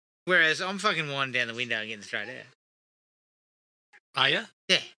 Whereas I'm fucking winding down the window and getting straight out. Are you?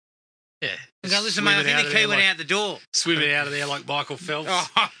 Yeah. Yeah. Okay, listen, mate, I think the key went out the door. Swimming out of there like Michael Phelps. Oh,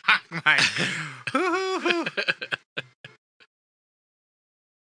 fuck, mate.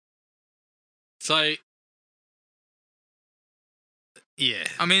 So, yeah.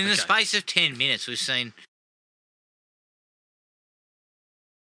 I mean, in the space of 10 minutes, we've seen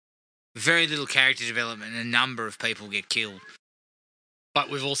very little character development and a number of people get killed. But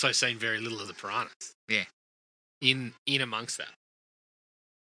we've also seen very little of the piranhas. Yeah. In amongst that.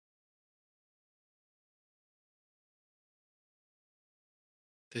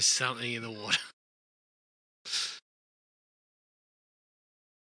 There's something in the water.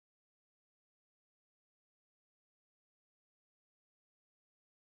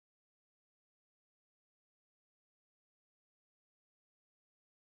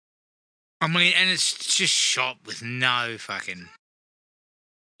 I mean, and it's just shot with no fucking...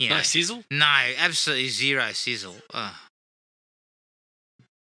 No sizzle? No, absolutely zero sizzle. Ugh.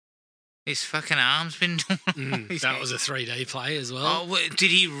 His fucking arm's been torn off. That was a 3D play as well. Oh,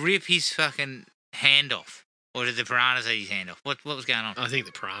 did he rip his fucking hand off? Or did the piranhas eat his hand off? What was going on? I think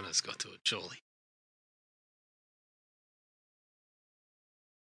the piranhas got to it, surely.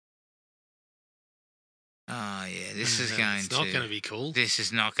 Oh, yeah, this is going It's not going to be cool. This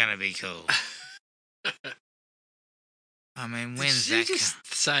is not going to be cool. I mean, when's Did that? you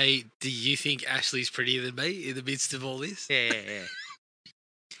just say, do you think Ashley's prettier than me in the midst of all this? Yeah.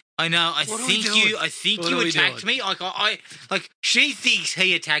 I know. I think you attacked me. Like she thinks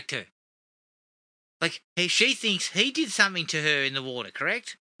he attacked her. Like she thinks he did something to her in the water.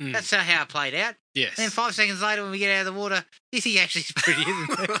 Correct? That's how it played out. Yes. And then 5 seconds later, when we get out of the water, you think Ashley's prettier than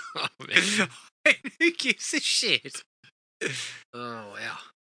me. Oh, man. Who gives a shit? Oh, wow.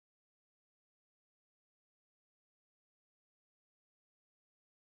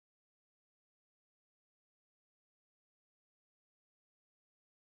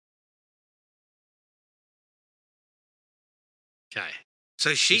 Okay.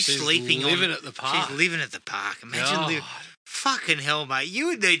 So she's sleeping living at the park. She's living at the park. Imagine fucking hell, mate. You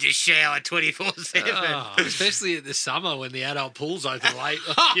would need to shower 24/7. Especially in the summer when the adult pool's open late.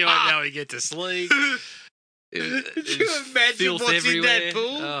 You won't know you get to sleep. Could you imagine what's everywhere. in that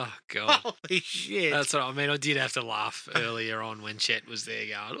pool? Oh, God. Holy shit. That's what I mean. I did have to laugh earlier on when Chet was there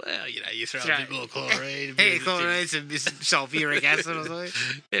going, well, you throw a bit more chlorine. Chlorine, some sulfuric acid or something.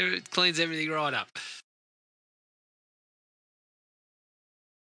 It cleans everything right up.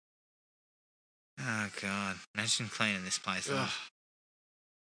 Oh, God. Imagine cleaning this place up.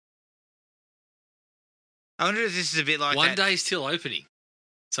 I wonder if this is a bit like One day's till opening.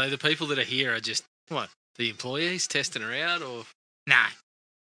 So the people that are here are just What? the employees testing her out, or No.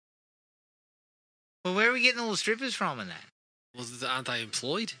 Well, where are we getting all the strippers from and that? well, aren't they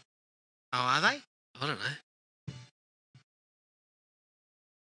employed? Oh, are they? I don't know.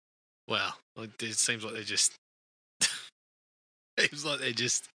 Well, it seems like they're just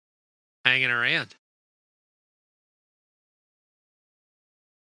hanging around.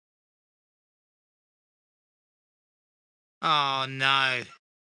 Oh, no.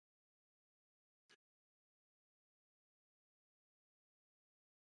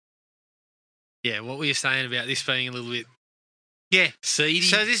 Yeah, what were you saying about this being a little bit seedy?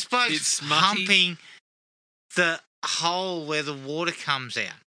 So this bloke's It's smutty. humping the hole where the water comes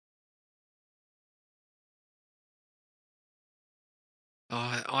out.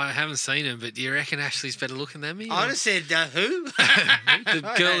 Oh, I haven't seen him, but do you reckon Ashley's better looking than me? I just said, who?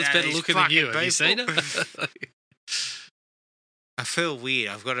 The girl that's better looking than you. Have you seen her? I feel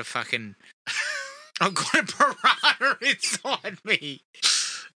weird. I've got a piranha inside me.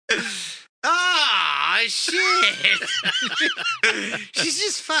 Ah, shit. She's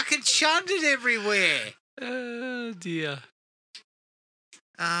just fucking chundered everywhere. Oh, dear.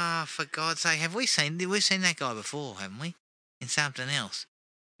 Ah, for God's sake. We've seen that guy before, haven't we? In something else.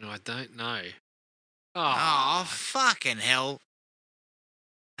 No, I don't know. Oh, fucking hell.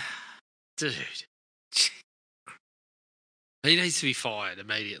 Dude. He needs to be fired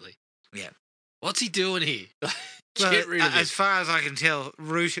immediately. Yeah. What's he doing here? Well, Get rid of him. as far as I can tell,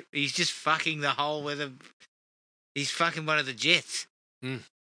 he's just fucking the hole where he's fucking one of the jets.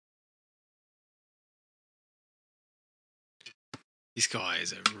 This guy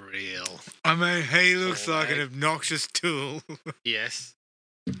is a real... I mean, he looks like an obnoxious tool. Yes.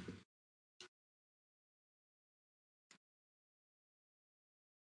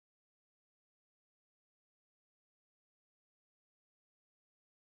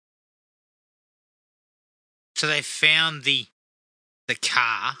 So they found the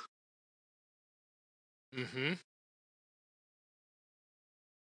car. Mm-hmm.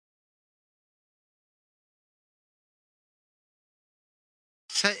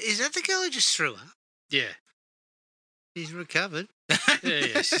 So is that the girl who just threw up? Yeah. She's recovered.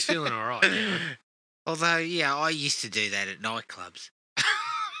 Yeah, she's feeling all right. Yeah. Although, yeah, I used to do that at nightclubs.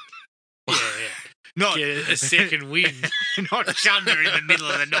 Yeah. Not Get a second wind. Not chunder in the middle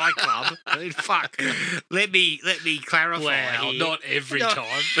of the nightclub. I mean, fuck. Let me clarify. Wow, here. not every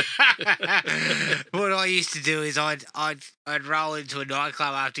time. What I used to do is I'd roll into a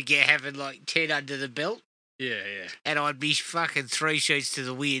nightclub after having like 10 under the belt. Yeah. And I'd be fucking 3 sheets to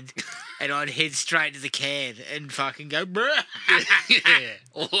the wind, and I'd head straight to the can and fucking go, bruh. Yeah.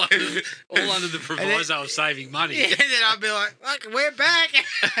 All under the proviso of saving money. Yeah, and then I'd be like, fuck, we're back.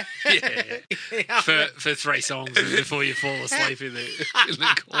 Yeah. For 3 songs before you fall asleep in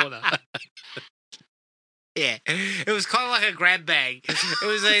the corner. Yeah. It was kind of like a grab bag. It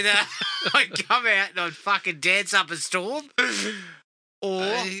was either I'd come out and I'd fucking dance up a storm, or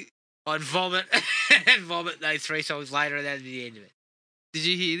I'd vomit and vomit those 3 songs later, and that'd be the end of it. Did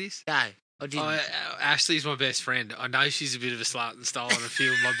you hear this? No, I didn't. Ashley's my best friend. I know she's a bit of a slut and stole on a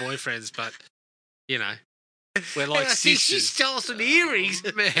few of my boyfriends, but, you know, we're like sisters. She stole some earrings.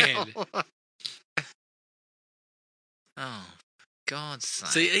 Oh, man. Oh, God's sake.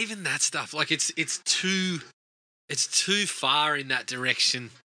 See, even that stuff, like it's too far in that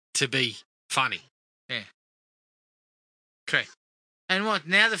direction to be funny. Yeah. Correct. And what,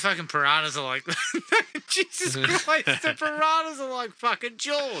 now the fucking piranhas are like, Jesus Christ, the piranhas are like fucking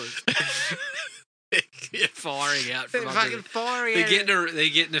Jaws. They're firing out from They're under fucking firing They're out.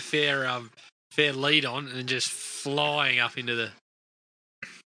 getting a fair lead on and just flying up into the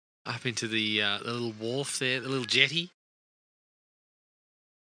little wharf there, the little jetty.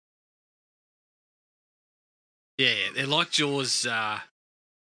 Yeah, they're like Jaws, I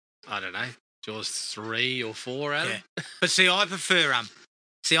don't know, Jaws 3 or 4, Adam. Yeah. But see, I prefer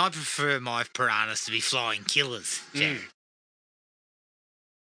my piranhas to be flying killers, Jared.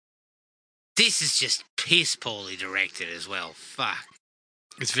 This is just piss poorly directed as well. Fuck.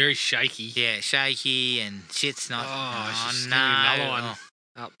 It's very shaky. Yeah, shaky and shit's not... Oh, she's no. another one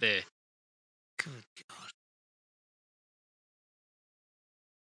up there. Good God.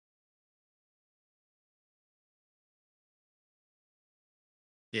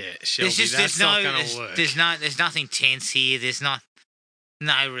 Yeah, Shelby, that's not going to work. There's nothing tense here. There's no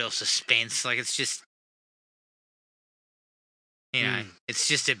real suspense. Like, it's just, you know, it's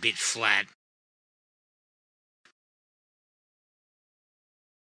just a bit flat.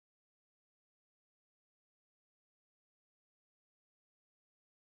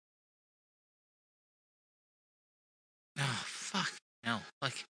 Oh, fuck. hell.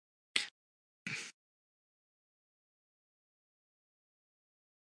 Like,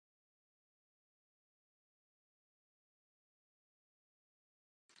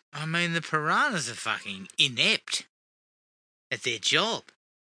 I mean, the piranhas are fucking inept at their job.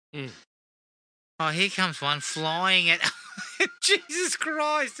 Mm. Oh, here comes one flying at... Jesus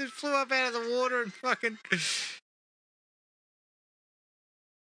Christ, it flew up out of the water and fucking...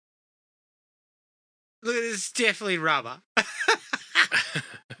 Look at this, it's definitely rubber.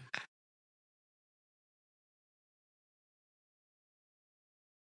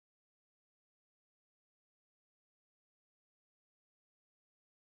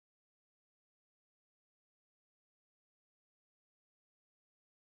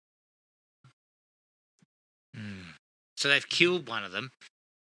 So they've killed one of them.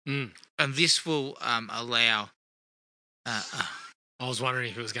 Mm. And this will allow... I was wondering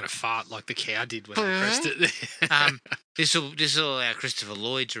if it was going to fart like the cow did when they pressed it. this will allow Christopher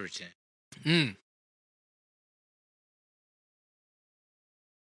Lloyd to return. Mm.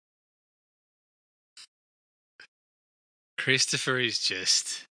 Christopher is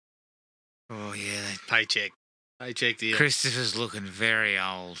just Oh, yeah. paycheck deal. Christopher's looking very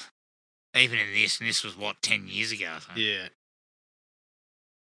old. Even in this, and this was, 10 years ago, I think. Yeah.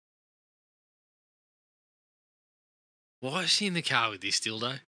 Why is she in the car with this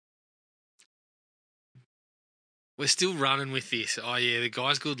dildo? We're still running with this. Oh, yeah, the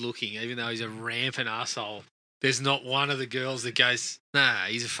guy's good looking, even though he's a rampant asshole. There's not one of the girls that goes, nah,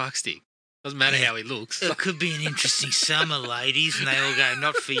 he's a fuckstick. Doesn't matter how he looks. It could be an interesting summer, ladies, and they all go,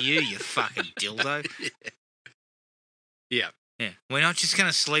 not for you, you fucking dildo. Yeah. Yeah. We're not just going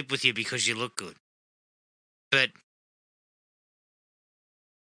to sleep with you because you look good. But...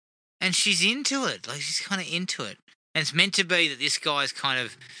 And she's into it. Like, she's kind of into it. And it's meant to be that this guy's kind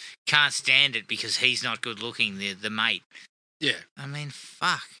of can't stand it because he's not good looking, the mate. Yeah. I mean,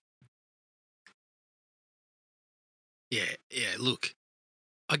 fuck. Yeah, look.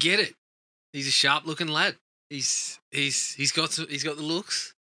 I get it. He's a sharp looking lad. He's got the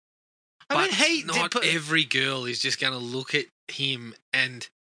looks. I mean, not every girl is just going to look at him and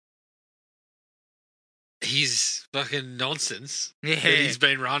his fucking nonsense that he's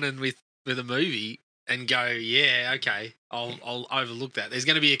been running with a movie and go, yeah, okay, I'll overlook that. There's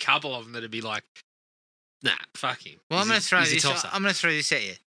going to be a couple of them that'll be like, nah, fuck him. Well, I'm going to throw this at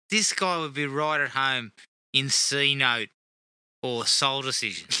you. This guy would be right at home in C Note or Soul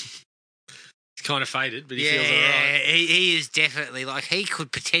Decision. He's kind of faded, but he feels all right. He is definitely, like, he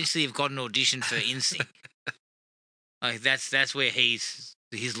could potentially have got an audition for NSYNC. Like, that's where his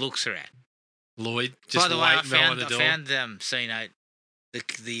looks are at. Lloyd, just by the way, I found C Note,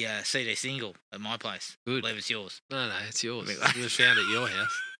 the CD single at my place. Good. I believe it's yours. No, it's yours. You would have found it at your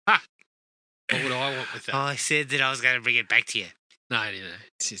house. What would I want with that? I said that I was going to bring it back to you. No,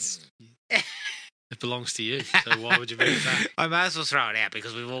 it belongs to you, so why would you bring it back? I may as well throw it out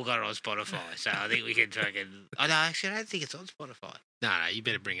because we've all got it on Spotify, so I think we can fucking... Oh, no, actually, I don't think it's on Spotify. No, you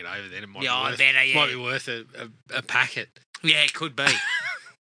better bring it over then. It might be worth a packet. Yeah, it could be.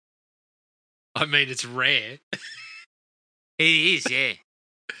 I mean, it's rare. It is, yeah.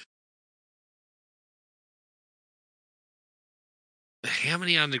 How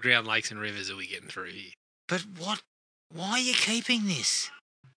many underground lakes and rivers are we getting through here? But what? Why are you keeping this?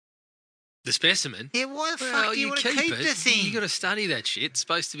 The specimen? Yeah, why the fuck do you want to keep the thing? You got to study that shit. It's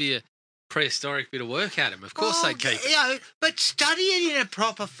supposed to be a prehistoric bit of work, Adam. Of course they'd keep it. You know, but study it in a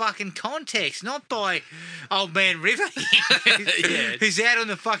proper fucking context, not by old man River who's out on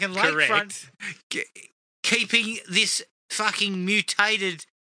the fucking lakefront keeping this fucking mutated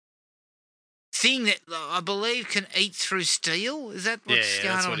thing that I believe can eat through steel. Is that what's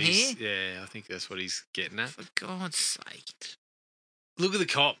going on here? Yeah, I think that's what he's getting at. For God's sake. Look at the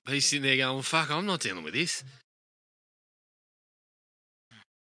cop. He's sitting there going, well, fuck, I'm not dealing with this.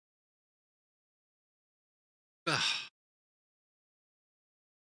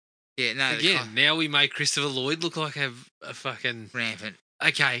 Yeah, no. Again, now we make Christopher Lloyd look like a fucking... rampant.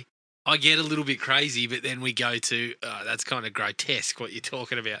 Okay, I get a little bit crazy, but then we go to, that's kind of grotesque what you're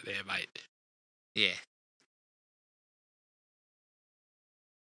talking about there, mate. Yeah.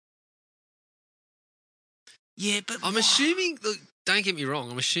 Yeah, but I'm assuming, look, don't get me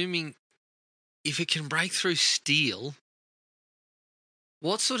wrong, I'm assuming if it can break through steel,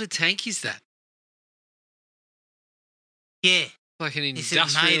 what sort of tank is that? Yeah. Like an Is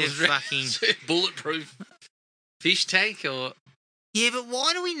industrial it made of fucking bulletproof fish tank or... Yeah, but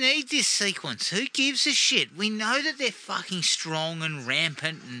why do we need this sequence? Who gives a shit? We know that they're fucking strong and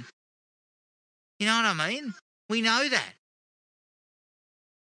rampant and... You know what I mean? We know that.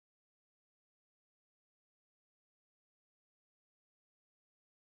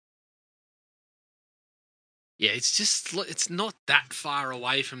 Yeah, it's not that far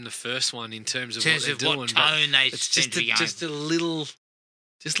away from the first one in terms of what they're doing. What tone they it's seem to be going.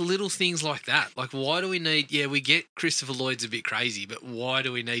 Just little things like that. Like, why do we need... Yeah, we get Christopher Lloyd's a bit crazy, but why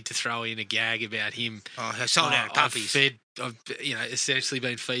do we need to throw in a gag about him? Oh, he sold out of puppies. I've essentially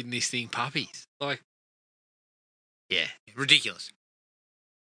been feeding this thing puppies. Like, yeah, ridiculous.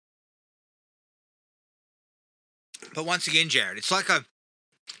 But once again, Jared, it's like a...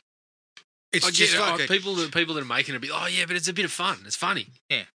 It's just like people that are making it a bit... Oh, yeah, but it's a bit of fun. It's funny.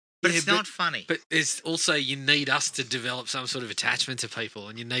 Yeah. But it's not funny. But it's also, you need us to develop some sort of attachment to people,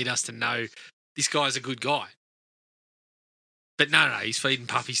 and you need us to know this guy's a good guy. But no, he's feeding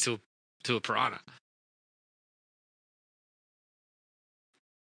puppies to a piranha.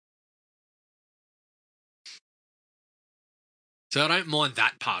 So I don't mind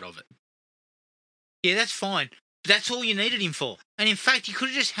that part of it. Yeah, that's fine. But that's all you needed him for. And in fact, you could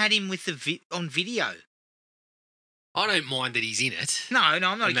have just had him with on video. I don't mind that he's in it. No, I'm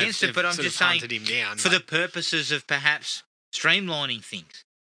not against it, but I'm just saying him down, for the purposes of perhaps streamlining things.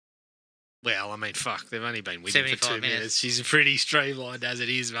 Well, I mean, fuck, they've only been with him for 2 minutes. She's pretty streamlined as it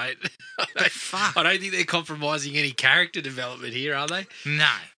is, mate. Fuck. I don't think they're compromising any character development here, are they? No.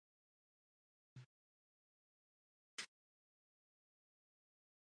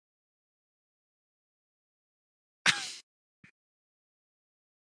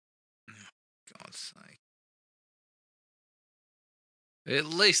 God's sake. At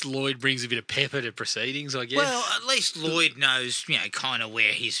least Lloyd brings a bit of pepper to proceedings, I guess. Well, at least Lloyd knows, kind of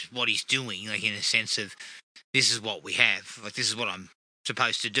what he's doing, like in a sense of this is what we have, like this is what I'm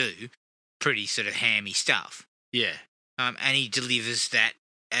supposed to do. Pretty sort of hammy stuff. Yeah. And he delivers that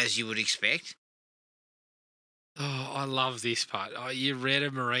as you would expect. Oh, I love this part. Oh, you read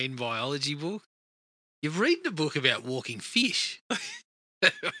a marine biology book? You're reading a book about walking fish.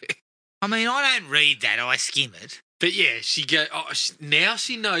 I mean, I don't read that. I skim it. But yeah, now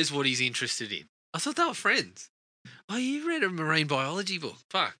she knows what he's interested in. I thought they were friends. Oh, you read a marine biology book?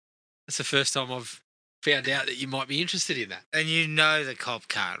 Fuck. That's the first time I've found out that you might be interested in that. And you know the cop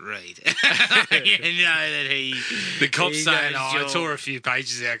can't read. You know that he... The cop's saying, I tore a few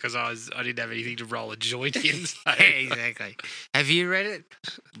pages out because I didn't have anything to roll a joint in. So. Yeah, exactly. Have you read it?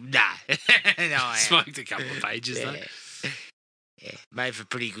 Nah. No, I smoked a couple of pages, though. Yeah, made for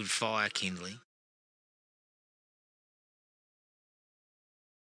pretty good fire kindling.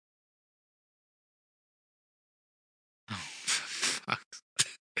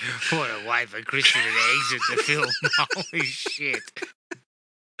 What a way for Christian to exit the film. Holy shit.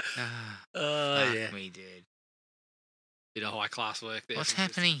 Yeah. Me, dude. Bit of high-class work there. What's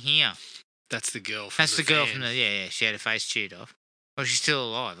happening here? That's the girl from That's the girl from the... Yeah, she had her face chewed off. Oh, she's still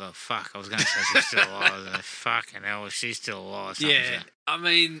alive. Oh, fuck. I was going to say she's still alive. I was like, fucking hell, she's still alive. Yeah, I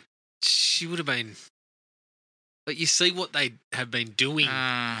mean, she would have been... But you see what they have been doing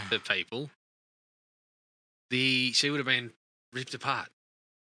to people. She would have been ripped apart.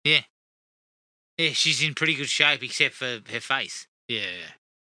 Yeah. Yeah, she's in pretty good shape except for her face. Yeah.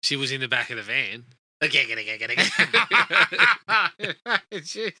 She was in the back of the van.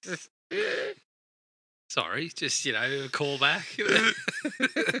 Jesus. Sorry, just, a call back. Yeah.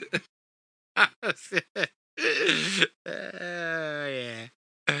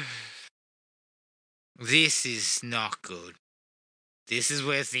 This is not good. This is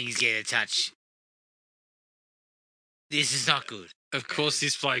where things get a touch. This is not good. Of course,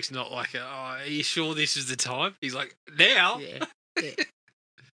 this bloke's not like, are you sure this is the time? He's like, now? Yeah.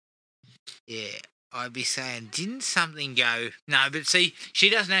 Yeah. I'd be saying, didn't something go... No, but see, she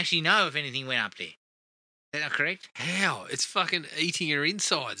doesn't actually know if anything went up there. Is that not correct? How? It's fucking eating her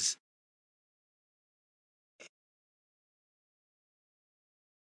insides.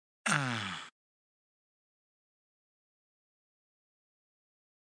 For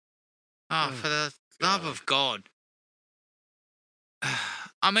the love of God.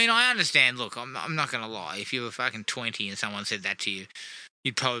 I mean, I understand. Look, I'm not going to lie. If you were fucking 20 and someone said that to you,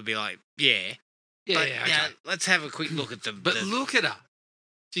 you'd probably be like, yeah. Yeah, but, okay. Let's have a quick look at look at her.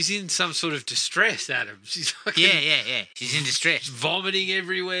 She's in some sort of distress, Adam. She's fucking... Yeah. She's in distress. Vomiting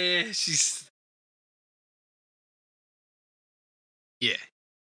everywhere. She's... Yeah.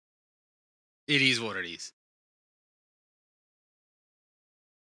 It is what it is.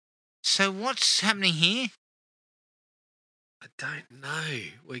 So what's happening here? I don't know.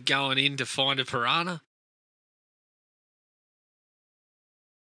 We're going in to find a piranha.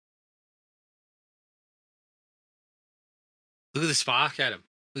 Look at the spark, Adam.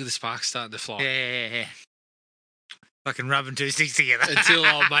 Look at the spark starting to fly. Yeah. Fucking rubbing two sticks together. Until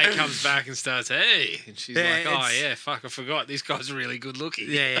old mate comes back and starts, hey. And she's like, oh, yeah, fuck, I forgot. This guy's really good looking.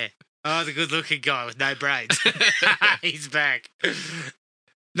 Yeah. Oh, the good-looking guy with no brains. He's back.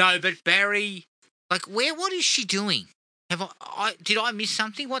 No, but Barry, like, what is she doing? Did I miss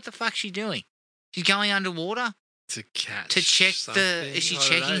something? What the fuck's she doing? She's going underwater to catch to check something. Is she I don't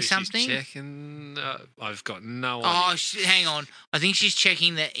know. checking something? She's checking. I've got no Oh, idea. hang on. I think she's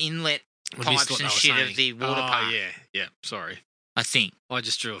checking the inlet pipes and shit of the water park. Yeah. Sorry. I think. I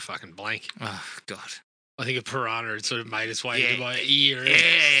just drew a fucking blank. Oh, God. I think a piranha had sort of made its way into my ear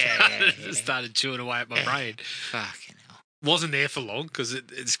and started chewing away at my brain. Fucking hell. Wasn't there for long because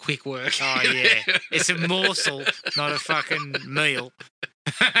it's quick work. Oh, yeah. It's a morsel, not a fucking meal.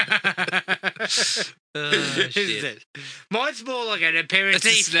 Shit. Mine's more like an aperitif. It's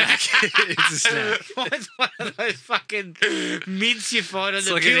a snack. It's a snack. Mine's one of those fucking mints you find on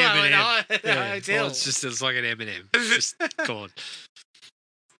the like pillow an at the M&M. hotel. Well, it's like an M&M. Just gone.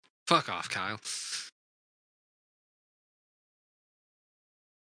 Fuck off, Kyle.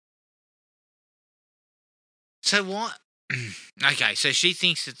 So what? Okay, so she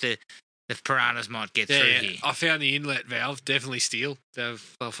thinks that the piranhas might get through here. I found the inlet valve. Definitely steel. They'll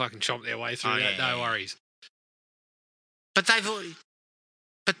fucking chomp their way through that. No worries. But they've already.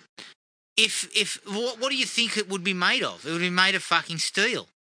 But if what do you think it would be made of? It would be made of fucking steel.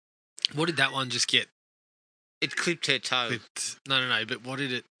 What did that one just get? It clipped her toe. No. But what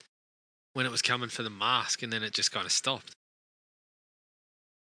did it? When it was coming for the mask, and then it just kind of stopped.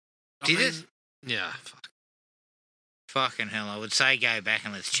 Did it? Yeah. Fuck. Fucking hell! I would say go back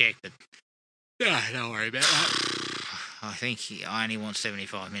and let's check, but don't worry about that. I think I only want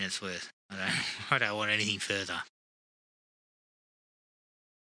 75 minutes worth. I don't want anything further.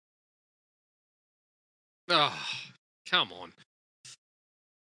 Oh, come on!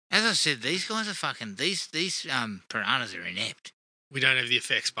 As I said, these guys are fucking these piranhas are inept. We don't have the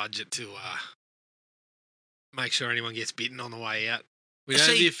effects budget to make sure anyone gets bitten on the way out. We don't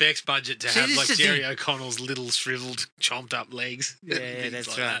have the effects budget to have like Jerry O'Connell's little shriveled, chomped up legs. Yeah,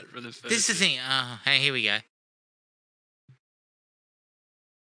 that's like right. This is the thing. Hey, here we go.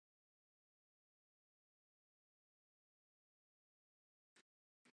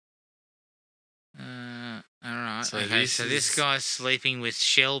 All right. So this guy's sleeping with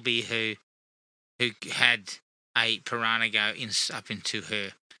Shelby, who had a piranha go up into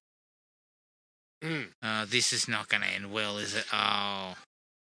her. This is not going to end well, is it? Oh.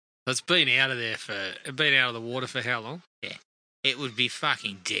 It's been out of the water for how long? Yeah. It would be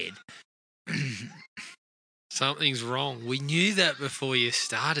fucking dead. Something's wrong. We knew that before you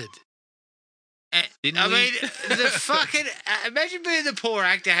started. Didn't we? Mean, the fucking... imagine being the poor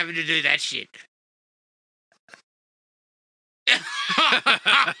actor having to do that shit.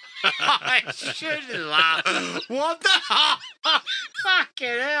 I shouldn't laugh. What the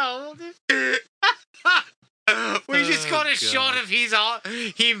fucking hell? We just got a shot of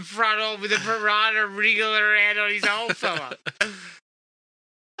him front on with a piranha wriggling around on his old fella.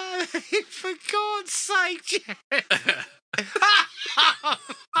 For God's sake, Jared. Oh,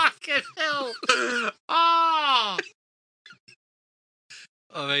 fucking hell. Oh.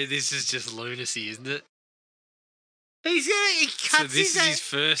 I mean, this is just lunacy, isn't it? He cuts this is his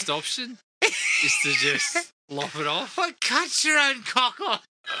first option? Is to just lop it off? What, cuts your own cock off?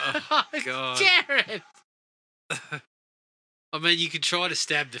 Oh, God. Jared. I mean, you could try to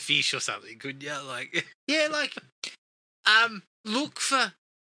stab the fish or something, couldn't you? Like, yeah, like,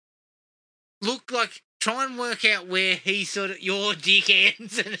 try and work out where your dick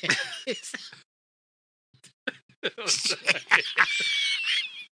ends and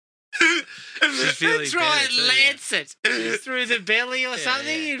try and lance it through the belly or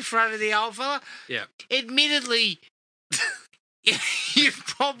something in front of the old fella. Yeah. Admittedly, you've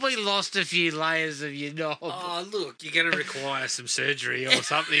probably lost a few layers of your knob. Oh, look, you're going to require some surgery or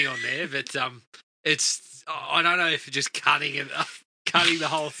something on there, but I don't know if just cutting the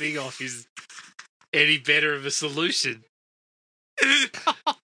whole thing off is any better of a solution.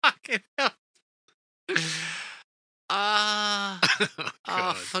 Oh, fucking hell.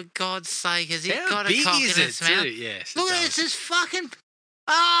 Oh, for God's sake, has it got a cock in its mouth? Yes, look at this, it's fucking...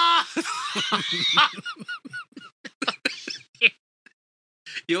 Oh!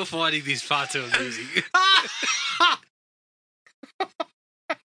 You're finding this far too amusing.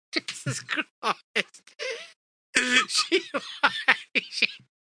 Jesus Christ. She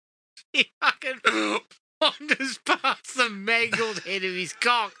fucking wanders past the mangled head of his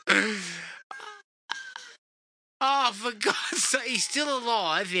cock. Oh, for God's sake, he's still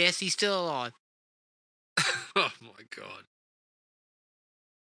alive. Yes, he's still alive. Oh, my God.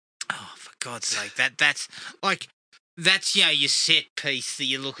 Oh, for God's sake, that's like That's, your set piece that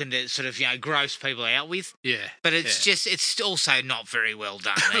you're looking to sort of, gross people out with. Yeah. But it's also not very well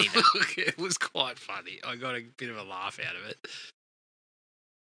done either. Look, it was quite funny. I got a bit of a laugh out of it.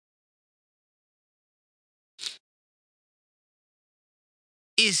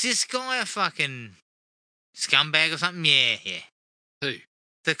 Is this guy a fucking scumbag or something? Yeah. Who?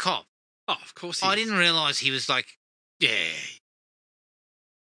 The cop. Oh, of course he is. I didn't realise he was like, Yeah,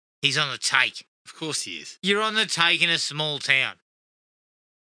 he's on the take. of course he is. You're on the take in a small town.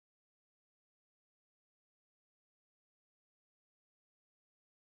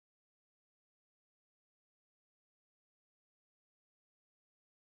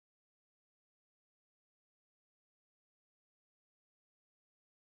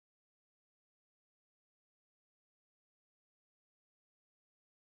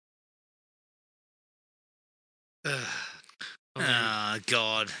 Oh,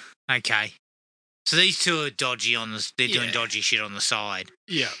 God. Okay. So these two are dodgy they're doing dodgy shit on the side.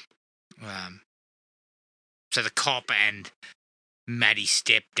 Yeah. So the cop and Maddie's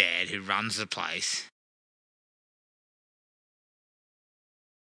stepdad, who runs the place.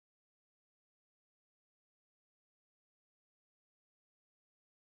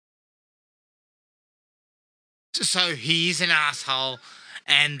 So he is an asshole,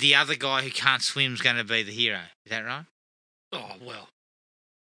 and the other guy who can't swim is going to be the hero. Is that right? Oh, well.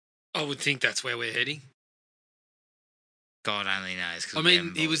 I would think that's where we're heading. God only knows. I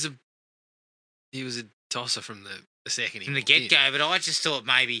mean, he was a tosser from the second. From the get-go, but I just thought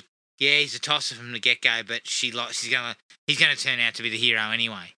maybe, he's a tosser from the get-go, but he's going to turn out to be the hero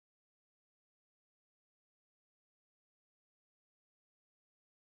anyway.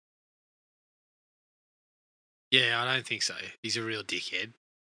 Yeah, I don't think so. He's a real dickhead.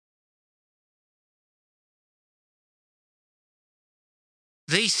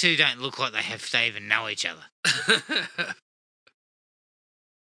 These two don't look like they even know each other.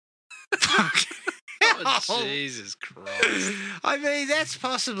 Oh, Jesus Christ. I mean, that's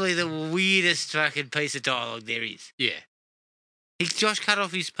possibly the weirdest fucking piece of dialogue there is. Yeah. Josh cut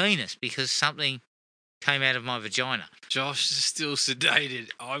off his penis because something came out of my vagina. Josh is still sedated.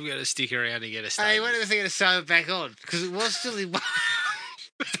 I'm going to stick around and get a statement. Hey, when was I going to sew it back on? Because it was still in...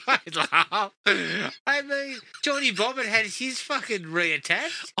 Don't laugh. I mean, Johnny Bobbitt had his fucking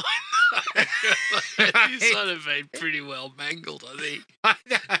reattached. I know. He's sort of been pretty well mangled, I think. I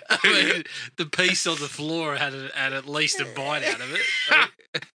know. I mean, the piece on the floor had at least a bite out of it.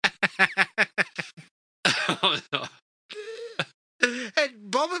 Oh, no.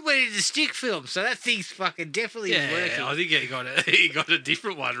 And Bobbitt went into stick film, so that thing's fucking definitely working. I think he got a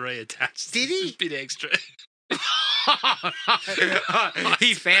different one reattached. Did he? A bit extra.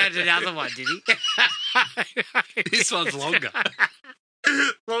 He found another one, did he? This one's longer.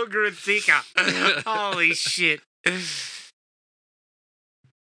 Longer and thicker. Holy shit.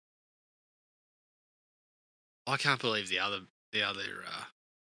 I can't believe the other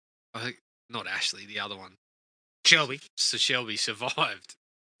I think not Ashley, the other one. Shelby. So Shelby survived,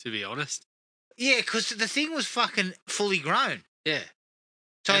 to be honest. Yeah, because the thing was fucking fully grown. Yeah.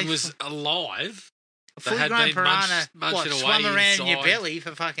 So it was alive. A fully grown piranha swum around in your belly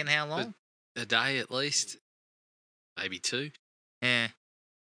for fucking how long? A day at least. Maybe 2. Yeah.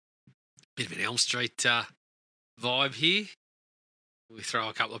 Bit of an Elm Street vibe here. We throw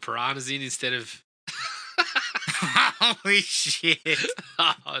a couple of piranhas in instead of... Holy shit.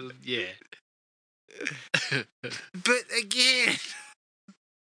 Yeah. But again,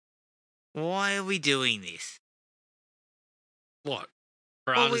 why are we doing this? What?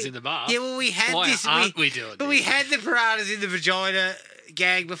 Piranhas in the bath? Yeah, well, we had this. Why aren't we doing this? But we had the piranhas in the vagina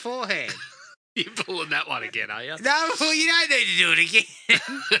gag beforehand. You're pulling that one again, are you? No, well, you don't need to do it again.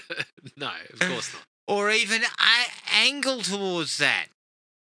 No, of course not. Or even angle towards that.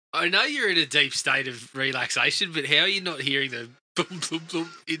 I know you're in a deep state of relaxation, but how are you not hearing the boom, boom, boom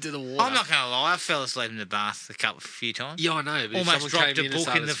into the water? I'm not going to lie. I fell asleep in the bath a few times. Yeah, I know. But almost if dropped came a in and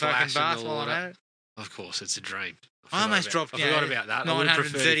book in the fucking bath while I had it. Of course, it's a dream. I almost dropped. I forgot about that.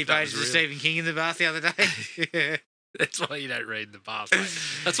 930 pages of Stephen King in the bath the other day. That's why you don't read in the bath, mate.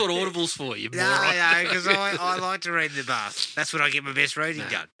 That's what Audible's for, you moron. No, because I like to read in the bath. That's when I get my best reading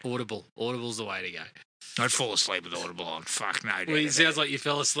done. Audible's the way to go. I'd fall asleep with Audible on. Fuck no. Well, it sounds like you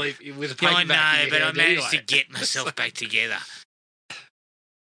fell asleep with a paperback. I know, but I managed anyway. to get myself back together.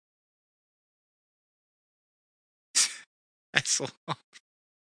 That's all.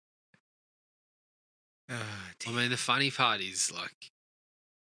 I mean, the funny part is, like,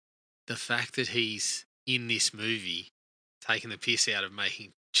 the fact that he's in this movie taking the piss out of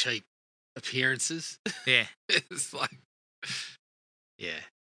making cheap appearances. Yeah. It's like, yeah.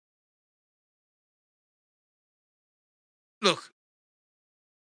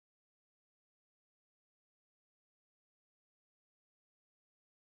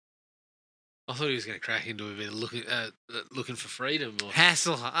 I thought he was going to crack into a bit of looking for freedom. Or...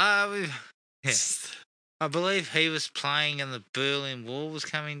 Hasselhoff. Yeah. I believe he was playing and the Berlin Wall was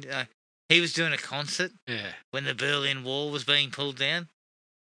coming. He was doing a concert when the Berlin Wall was being pulled down,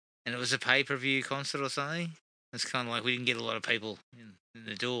 and it was a pay-per-view concert or something. It's kind of like we didn't get a lot of people in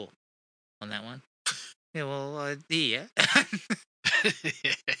the door on that one. Yeah, well, yeah.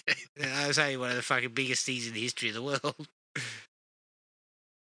 It was only one of the fucking biggest things in the history of the world.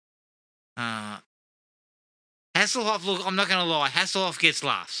 Hasselhoff, look, I'm not going to lie, Hasselhoff gets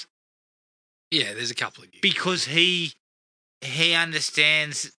laughs. Yeah, there's a couple of gigs. Because he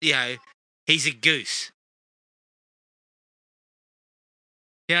understands, he's a goose.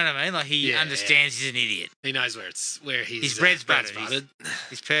 You know what I mean? Like, he understands he's an idiot. He knows where he's bread's buttered.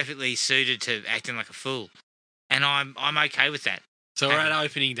 He's perfectly suited to acting like a fool. And I'm okay with that. So we're at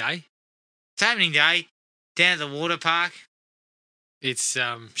opening day? It's opening day, down at the water park. It's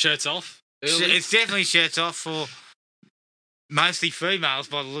shirts off? Early? It's definitely shirts off for mostly females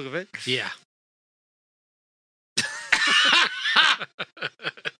by the look of it. Yeah.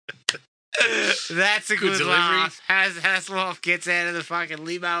 That's a good laugh. Hasselhoff gets out of the fucking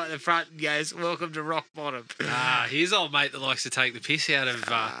limo at the front and goes, "Welcome to rock bottom." Here's old mate that likes to take the piss out of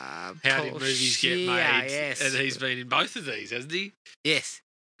how did movies get made. Yes. And he's been in both of these, hasn't he? Yes.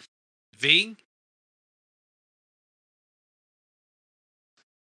 Ving.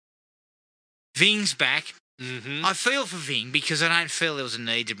 Ving's back. Mm-hmm. I feel for Ving because I don't feel there was a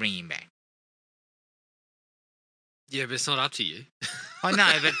need to bring him back. Yeah, but it's not up to you. I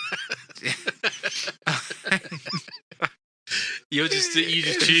know, but you just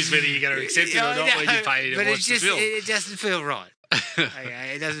choose whether you're going to accept it or not when you pay to watch the film. It doesn't feel right.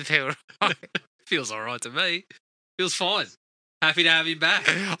 Okay, it doesn't feel right. Feels all right to me. Feels fine. Happy to have him back.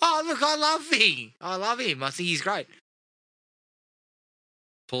 Oh, look, I love Ving. I love him. I think he's great.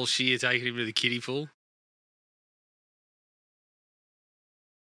 Paul Shear taking him to the kiddie pool.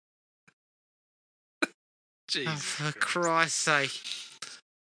 Oh, for Christ's sake.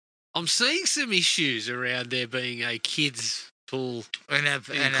 I'm seeing some issues around there being a kids' pool in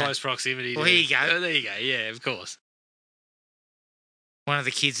close proximity. Well, here you go. Oh, there you go. Yeah, of course. One of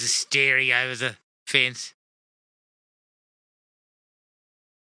the kids is staring over the fence.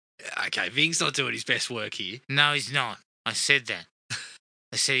 Okay, Ving's not doing his best work here. No, he's not. I said that.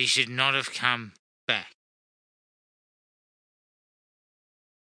 I said he should not have come back.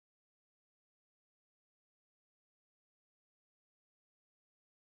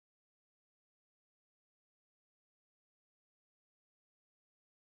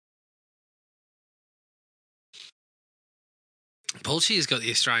 Paul Shear's got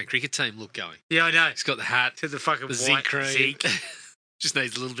the Australian cricket team look going. Yeah, I know. He's got the hat, to the fucking the white zinc cream. zinc. Just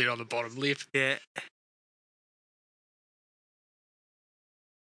needs a little bit on the bottom lip. Yeah.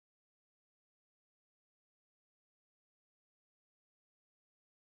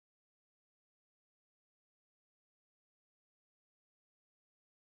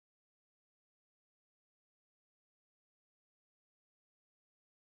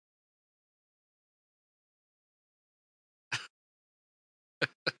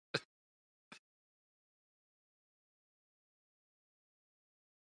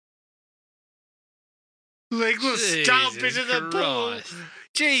 Like, we'll stomp into the pool.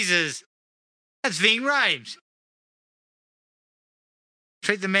 Jesus. That's Ving Rhames.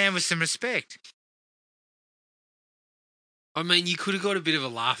 Treat the man with some respect. I mean, you could have got a bit of a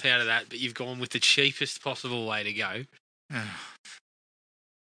laugh out of that, but you've gone with the cheapest possible way to go.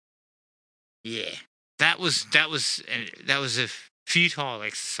 Yeah. That was a futile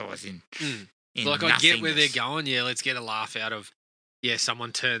exercise in like, I get where they're going. Yeah, let's get a laugh out of,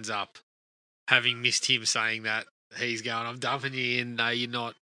 someone turns up having missed him saying that. He's going, I'm dumping you in. No, you're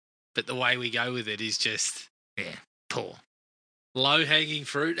not. But the way we go with it is just... Yeah, poor. Low-hanging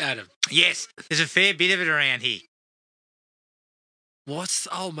fruit, Adam. Yes, there's a fair bit of it around here. What's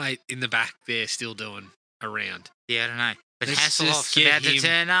old mate in the back there still doing around? Yeah, I don't know. But Hasselhoff's about to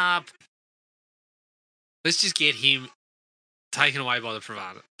turn up. Let's just get him taken away by the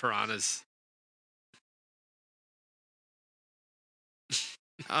piranhas.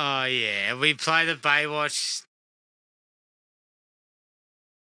 Oh, yeah. We play the Baywatch.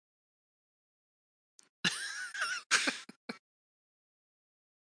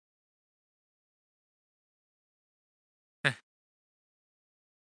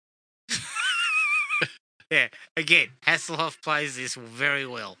 Yeah, again, Hasselhoff plays this very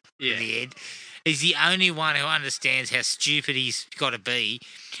well in the end. He's the only one who understands how stupid he's got to be,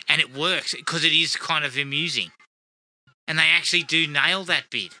 and it works because it is kind of amusing. And they actually do nail that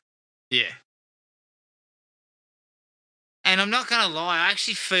bit. Yeah. And I'm not going to lie, I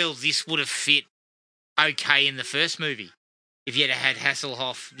actually feel this would have fit okay in the first movie if you had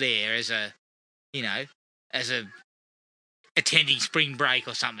Hasselhoff there as a, you know, as a attending spring break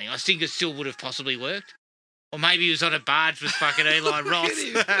or something. I think it still would have possibly worked. Or maybe he was on a barge with fucking Eli Roth.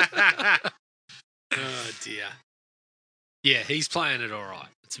 Oh, dear. Yeah, he's playing it all right.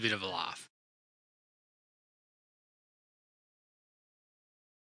 It's a bit of a laugh.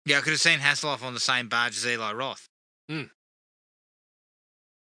 Yeah, I could have seen Hasselhoff on the same barge as Eli Roth. You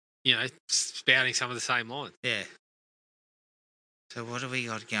know, spouting some of the same lines. Yeah. So what do we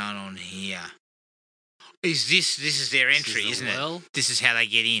got going on here? This is their entry, isn't it? This is how they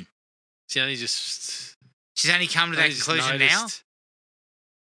get in. She's only come to that conclusion now?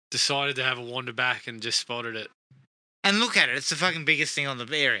 Decided to have a wander back and just spotted it. And look at it. It's the fucking biggest thing on the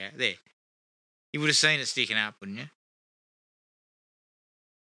area. There. You would have seen it sticking up, wouldn't you?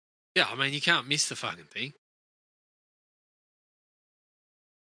 Yeah, I mean, you can't miss the fucking thing.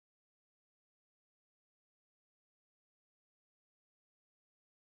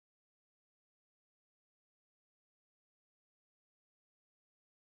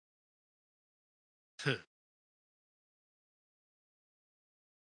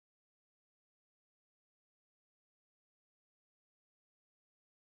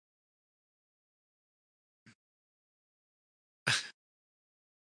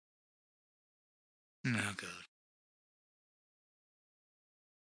 Oh, God.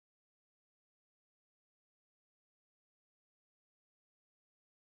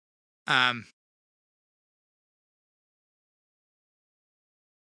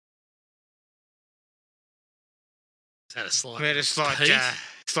 Is that a slight? We had a slight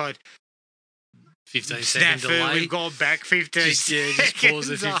 15-second delay. We've gone back 15 seconds. Just pause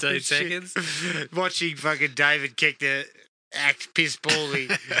the 15 seconds. Watching fucking David kick the act piss poorly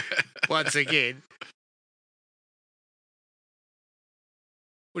once again.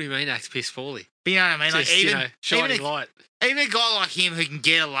 What do you mean, act piss poorly? But you know what I mean? Just, like shining light. Even a guy like him who can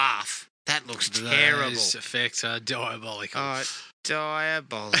get a laugh, that looks terrible. Those effects are diabolical. Oh,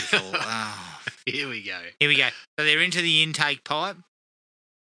 diabolical. Oh. Here we go. So they're into the intake pipe.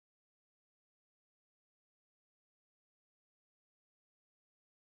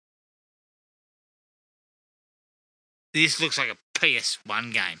 This looks like a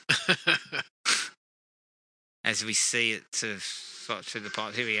PS1 game. As we see it sort of slot through the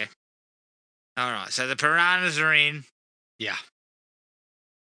pipes. Here we go. All right, so the piranhas are in. Yeah.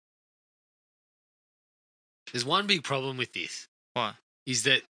 There's one big problem with this. What? Is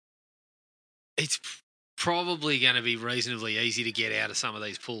that it's probably going to be reasonably easy to get out of some of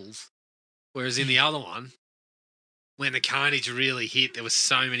these pools. Whereas in the other one, when the carnage really hit, there were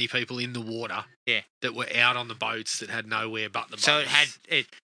so many people in the water that were out on the boats that had nowhere but the boats. So it had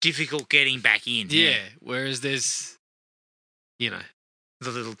difficult getting back in. Yeah, whereas there's, the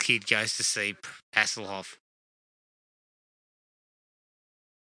little kid goes to see Hasselhoff.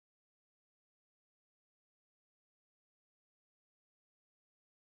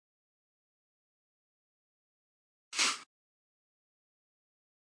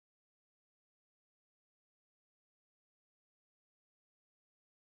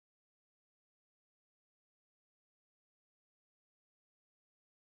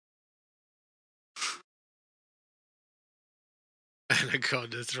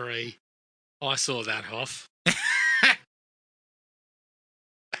 Anaconda 3. I saw that, Hoff.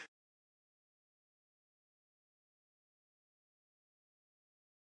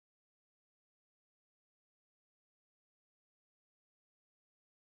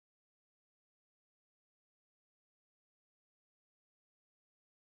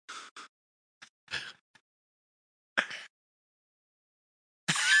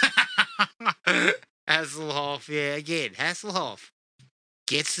 Hasselhoff, yeah, again, Hasselhoff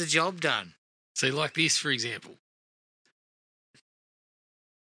gets the job done. So like this, for example.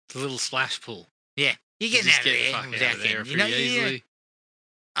 The little splash pool. Yeah, you're getting out of there pretty easily.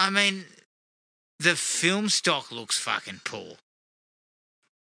 I mean, the film stock looks fucking poor.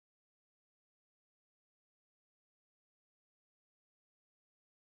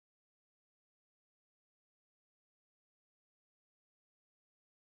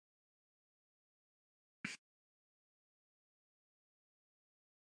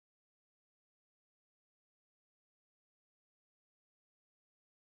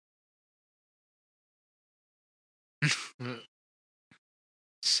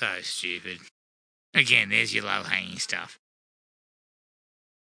 So stupid. Again, there's your low-hanging stuff.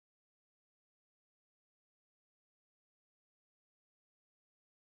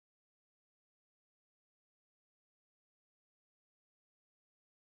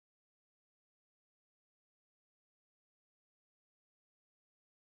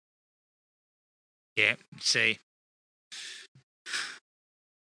 Yeah, see.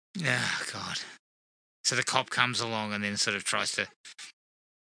 Oh, God. So the cop comes along and then sort of tries to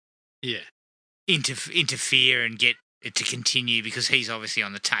interfere and get it to continue because he's obviously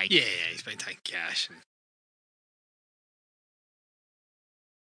on the take. Yeah, he's been taking cash.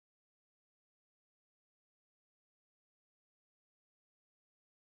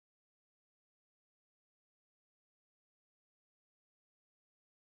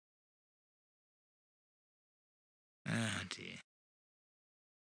 Oh, dear.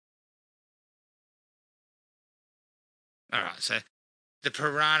 All right, so the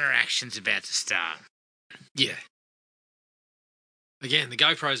piranha action's about to start. Yeah. Again, the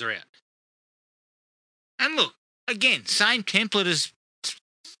GoPros are out. And look, again, same template as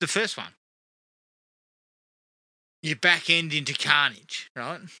the first one. You back end into carnage,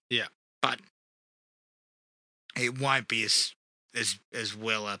 right? Yeah. But it won't be as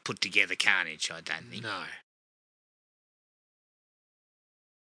well put together carnage, I don't think. No.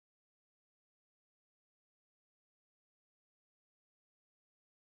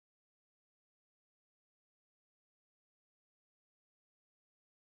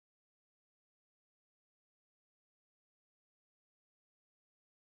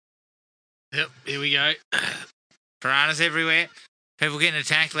 Yep, here we go. Piranhas everywhere. People getting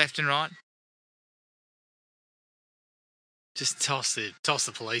attacked left and right. Just toss the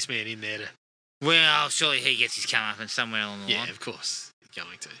policeman in there to... Well, surely he gets his comeuppance somewhere along the line. Yeah, of course. He's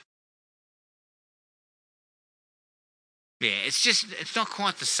going to. Yeah, it's not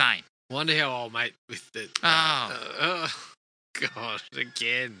quite the same. Wonder how old mate with the... Oh. God,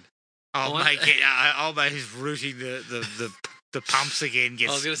 again. Old mate who's rooting the pumps again gets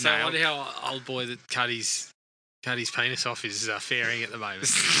I was going to say, I nailed. wonder how old boy that cut his penis off is faring at the moment.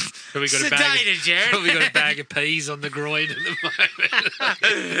 Have we got Sedated, Jared. Have we got a bag of peas on the groin at the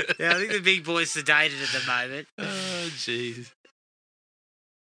moment? Yeah, I think the big boy's sedated at the moment. Oh, jeez.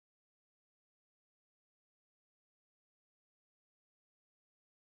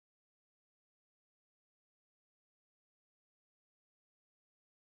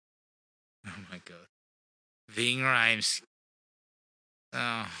 Oh, my God. Ving Rhames.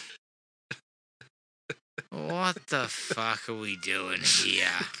 Oh. What the fuck are we doing here?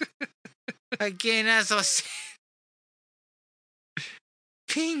 Again, as I said,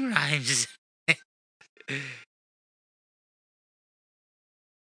 Ving Rhames.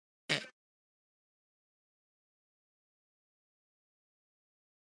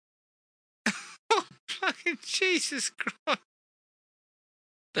 Oh, fucking Jesus Christ.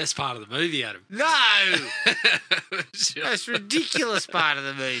 Best part of the movie, Adam. No! Most ridiculous part of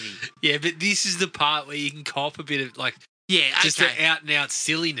the movie. Yeah, but this is the part where you can cop a bit of, like, just the out-and-out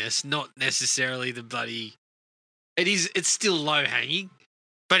silliness, not necessarily the bloody... It's still low-hanging.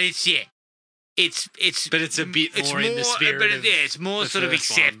 But it's But it's a bit more in the spirit of it's more sort of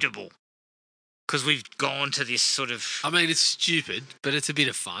first one. acceptable. Because we've gone to this sort of... I mean, it's stupid, but it's a bit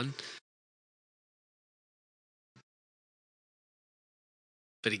of fun.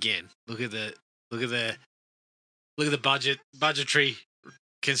 But again, look at the budgetary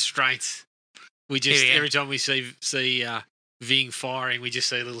constraints. We just every time we see Ving firing, we just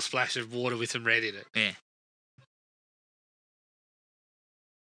see a little splash of water with some red in it. Yeah.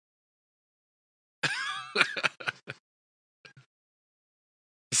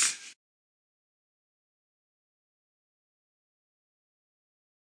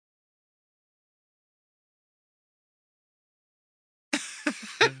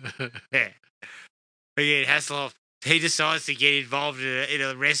 Yeah. Again, Hasselhoff, he decides to get involved in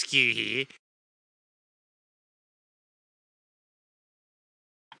a rescue here.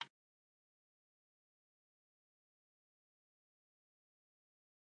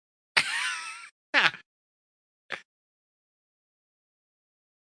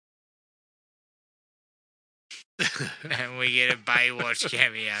 And we get a Baywatch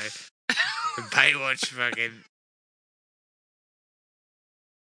cameo. A Baywatch fucking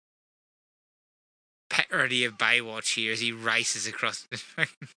parody of Baywatch here as he races across the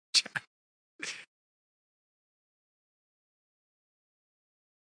fucking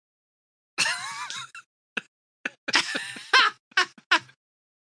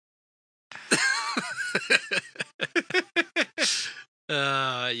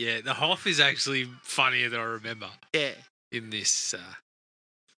Yeah, the Hoff is actually funnier than I remember. Yeah. In this.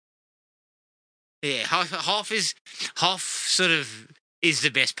 Yeah, Hoff sort of is the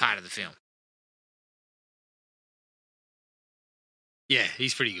best part of the film. Yeah,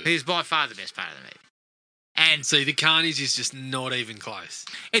 he's pretty good. He's by far the best part of the movie. And see, the carnage is just not even close.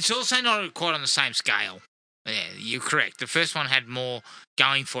 It's also not quite on the same scale. Yeah, you're correct. The first one had more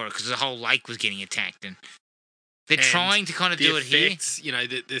going for it because the whole lake was getting attacked, and they're And trying to kind of do effects, it you know,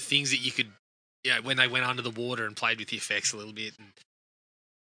 the things that you could, when they went under the water and played with the effects a little bit. And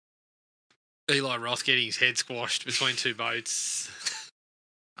Eli Roth getting his head squashed between two boats.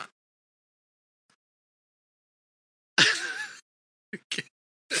 here.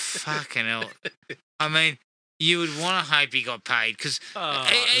 Fucking hell. I mean, you would want to hope he got paid because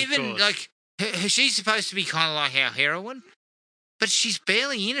even like she's supposed to be kind of like our heroine, but she's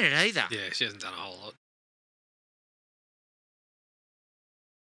barely in it either. Yeah, she hasn't done a whole lot.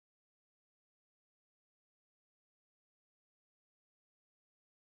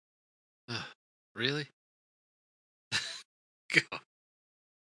 Really? God.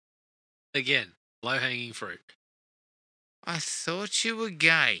 Again, low-hanging fruit. I thought you were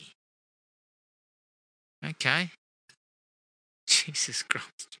gay. Okay. Jesus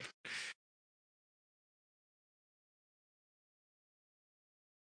Christ.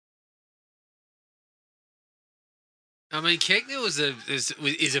 I mean, Keckner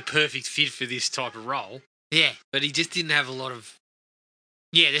is a perfect fit for this type of role. Yeah. But he just didn't have a lot of...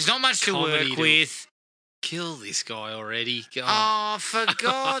 Yeah, there's not much to work with. Kill this guy already. God. Oh, for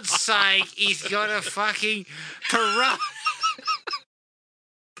God's sake, he's got a fucking piranha.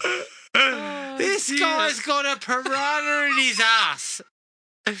 This guy's got a piranha in his ass.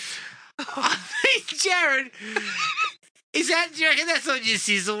 I mean, Jared, do you reckon that's on your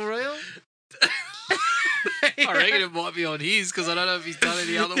sizzle reel? I reckon it might be on his because I don't know if he's done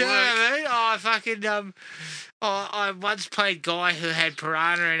any other work. I mean? Oh, I fucking I once played guy who had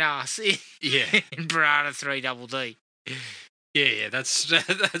piranha in us. In Piranha 3DD. Yeah,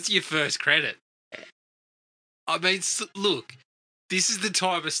 that's your first credit. I mean, look, this is the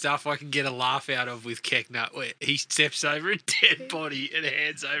type of stuff I can get a laugh out of with Keckner, where he steps over a dead body and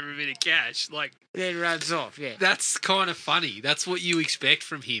hands over a bit of cash, like then runs off. Yeah, that's kind of funny. That's what you expect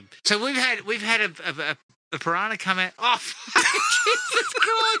from him. So we've had a piranha come out. Oh, Jesus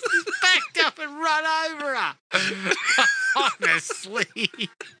Christ! He's backed up and run over her. Honestly,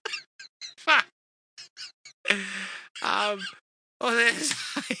 fuck.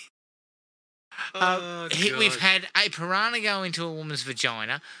 We've had a piranha go into a woman's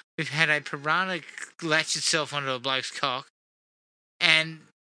vagina. We've had a piranha latch itself onto a bloke's cock, and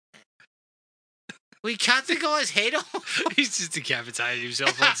we cut the guy's head off. He's just decapitated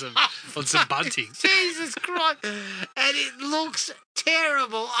himself on some bunting. Jesus Christ! And it looks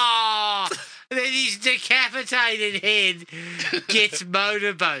terrible. Oh, then his decapitated head gets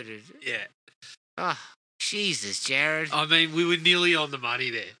motorboated. Yeah. Oh, Jesus, Jared. I mean, we were nearly on the money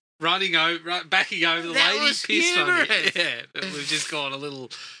there. Backing over the that lady, was pissed on humorous. it. Yeah, but we've just gone a little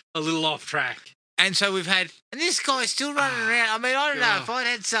off track. And so we've had, and this guy's still running around. I mean, I don't know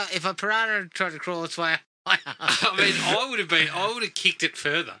if a piranha tried to crawl its way. I mean, I would have kicked it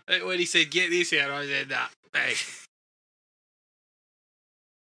further when he said, "Get this out." I said, "Nah, hey."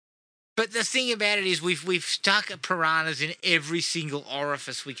 But the thing about it is, we've stuck piranhas in every single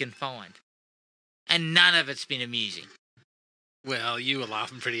orifice we can find, and none of it's been amusing. Well, you were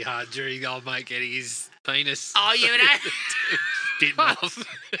laughing pretty hard during the old mate getting his penis. Oh, you know, bitten off.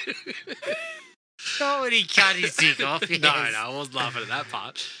 Not when he cut his dick off. Yes. No, I wasn't laughing at that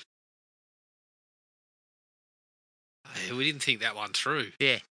part. We didn't think that one through.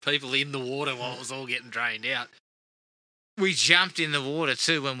 Yeah. People in the water while it was all getting drained out. We jumped in the water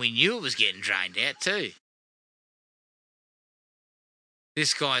too when we knew it was getting drained out too.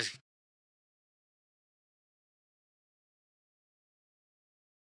 This guy's...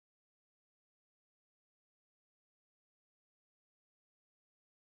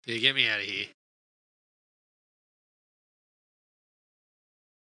 Yeah, get me out of here.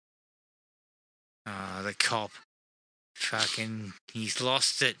 Oh, the cop. Fucking, he's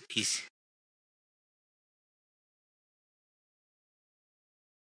lost it.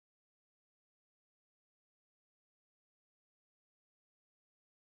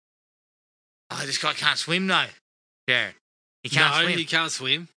 Oh, this guy can't swim though. Jared. He can't swim. He can't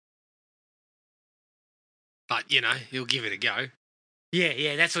swim. But, he'll give it a go.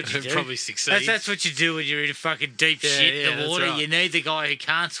 Yeah, that's what you do. Probably succeed. That's what you do when you're in fucking deep shit in the water. Right. You need the guy who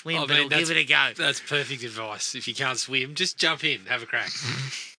can't swim, but he'll give it a go. That's perfect advice. If you can't swim, just jump in, have a crack.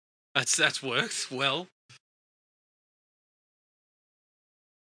 That's worked well.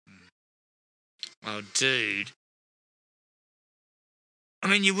 Oh, dude. I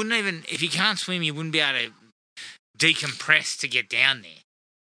mean, you wouldn't even... If you can't swim, you wouldn't be able to decompress to get down there.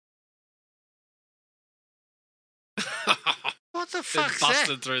 What the fuck's that?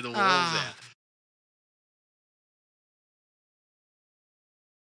 Busted through the walls now.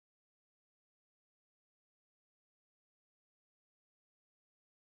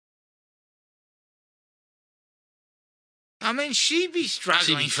 I mean, she'd be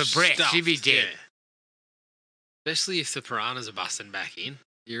struggling for breath. stuffed, She'd be dead. yeah. Especially if the piranhas are busting back in.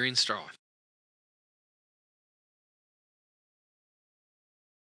 You're in strife.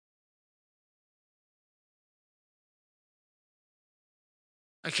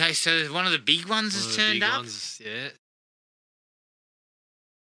 Okay, so one of the big ones has turned up. Yeah.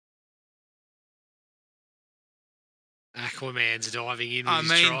 Aquaman's diving in with I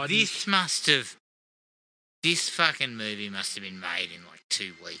his mean, trident. this fucking movie must have been made in like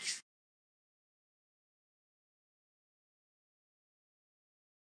 2 weeks.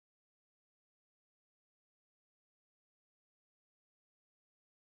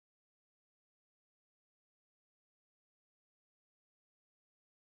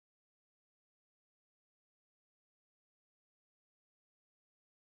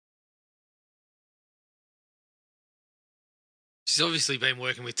 She's obviously been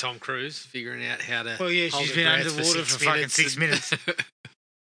working with Tom Cruise, figuring out how to. Well, yeah, hold she's her been breath underwater for fucking 6 minutes.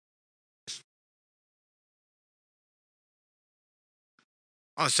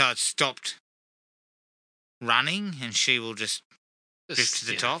 Oh, so it stopped running and she will just drift to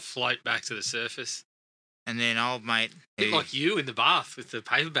the top? Float back to the surface. And then old mate... Like you in the bath with the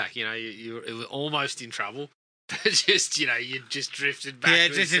paperback, you were almost in trouble. But just, you just drifted back. Yeah,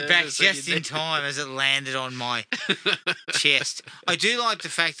 to drifted the back surface just in time as it landed on my chest. I do like the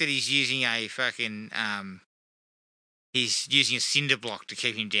fact that he's using a fucking... he's using a cinder block to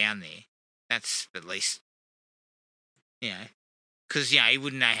keep him down there. That's at least... Because, he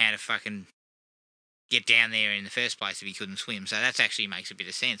wouldn't know how to fucking get down there in the first place if he couldn't swim. So that actually makes a bit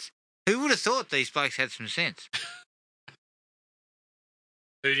of sense. Who would have thought these blokes had some sense?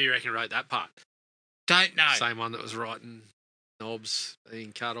 Who do you reckon wrote that part? Don't know. Same one that was writing knobs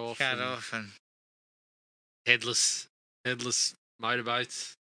being cut off. And headless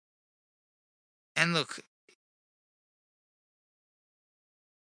motorboats. And look,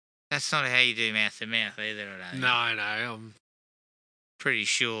 that's not how you do mouth to mouth either, I don't No, I'm pretty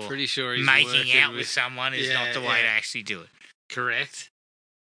sure he's making out with someone is not the way to actually do it. Correct.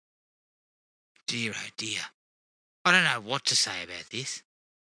 Dear oh dear. I don't know what to say about this.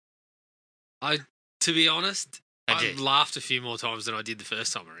 To be honest, I do. laughed a few more times than I did the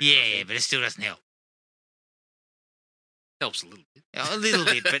first time around. Yeah, but it still doesn't help. Helps a little bit. A little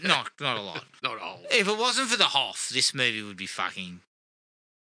bit, but not a lot. Not a whole. If it wasn't for the Hoff, this movie would be fucking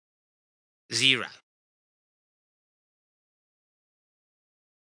 0.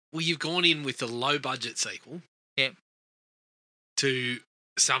 Well, you've gone in with a low-budget sequel. Yep. To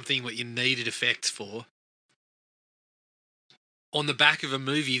something what you needed effects for. On the back of a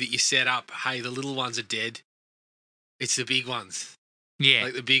movie that you set up, hey, the little ones are dead. It's the big ones. Yeah.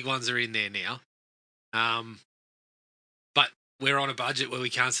 Like the big ones are in there now. But we're on a budget where we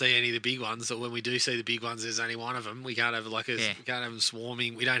can't see any of the big ones. Or when we do see the big ones, there's only one of them. We can't have we can't have them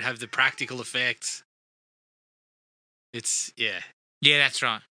swarming. We don't have the practical effects. It's Yeah, that's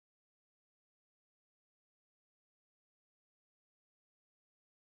right.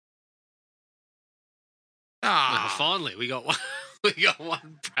 Well, finally, we got one. We got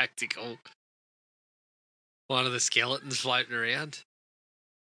one practical. One of the skeletons floating around,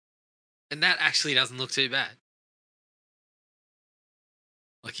 and that actually doesn't look too bad.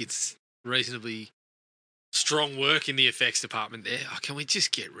 Like it's reasonably strong work in the effects department there. Oh, can we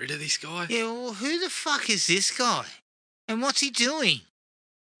just get rid of this guy? Yeah, well, who the fuck is this guy? And what's he doing?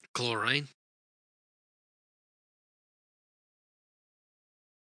 Chlorine.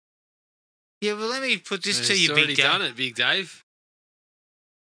 Yeah, well, let me put this to you, Big already Dave. done it, Big Dave.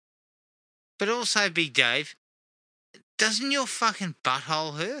 But also, Big Dave, doesn't your fucking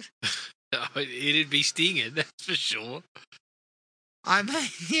butthole hurt? Oh, it'd be stinging, that's for sure. I mean,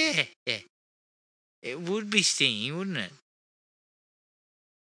 yeah. It would be stinging, wouldn't it?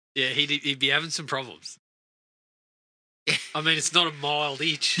 Yeah, he'd be having some problems. I mean, it's not a mild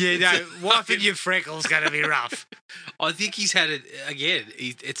itch. Yeah, no, wiping your freckles going to be rough. I think he's had it again.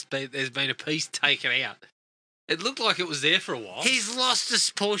 There's been a piece taken out. It looked like it was there for a while. He's lost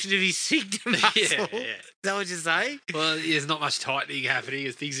a portion of his signature muscle. Yeah. Is that what you're saying? Well, there's not much tightening happening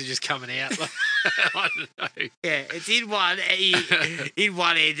as things are just coming out. I don't know. Yeah, it's in one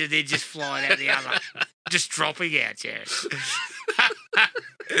end and then just flying out the other. Just dropping out, yeah.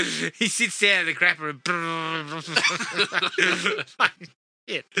 He sits down in the crapper and...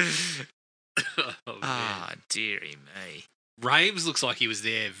 Oh, dearie me. Rames looks like he was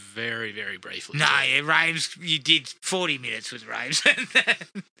there very, very briefly. No, yeah, Rames, you did 40 minutes with Rames.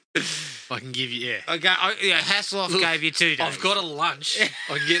 I can give you, Hasselhoff gave you 2 days. I've got a lunch.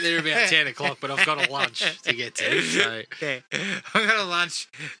 I can get there about 10 o'clock, but I've got a lunch to get to. So. Yeah, I've got a lunch.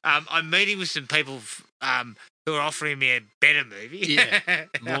 I'm meeting with some people who are offering me a better movie. Yeah,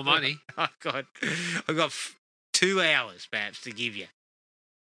 more money. I've got 2 hours perhaps to give you.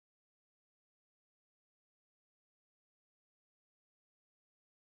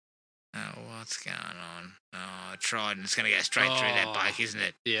 Oh, what's going on? Oh, I tried and it's going to go straight through that bike, isn't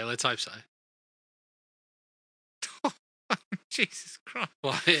it? Yeah, let's hope so. Jesus Christ.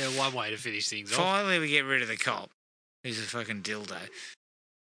 Well, yeah, one way to finish things off. Finally, we get rid of the cop. He's a fucking dildo.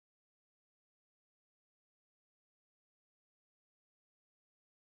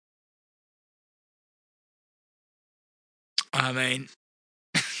 I mean...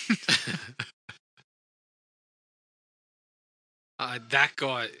 that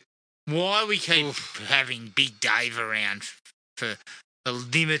guy... Why we keep having Big Dave around for the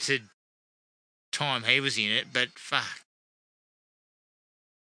limited time he was in it, but fuck.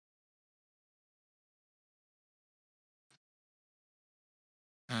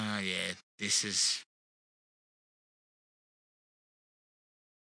 Oh, yeah, this is...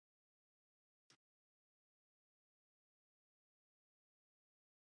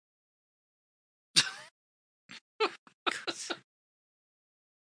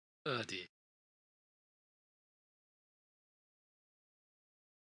 Oh, dear.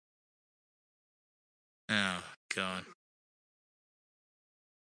 Oh, God.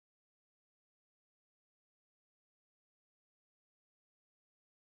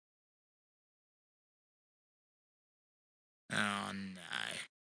 Oh, no.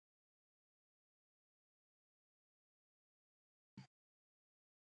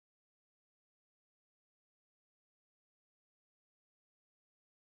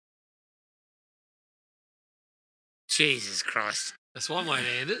 Jesus Christ. That's one way to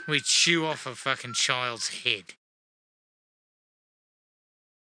end it. We chew off a fucking child's head.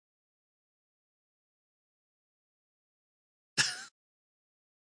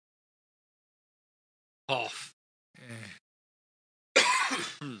 Off.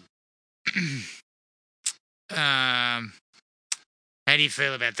 How do you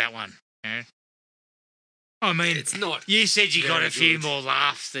feel about that one? Yeah? I mean, it's not. You said you got a few good. more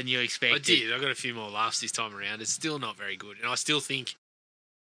laughs than you expected. I did. I got a few more laughs this time around. It's still not very good, and I still think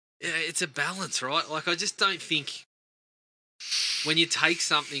it's a balance, right? Like, I just don't think when you take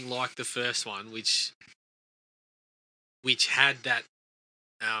something like the first one, which had that,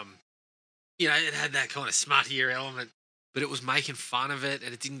 it had that kind of smuttier element, but it was making fun of it,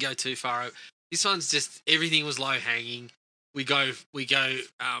 and it didn't go too far. This one's just everything was low hanging. We go,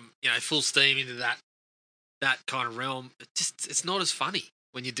 full steam into that kind of realm. It's not as funny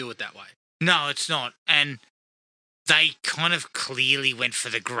when you do it that way. No, it's not. And they kind of clearly went for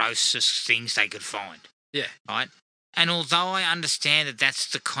the grossest things they could find. Yeah. Right? And although I understand that that's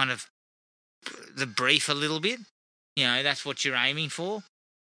the kind of the brief a little bit, that's what you're aiming for.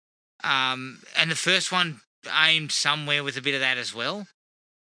 And the first one aimed somewhere with a bit of that as well.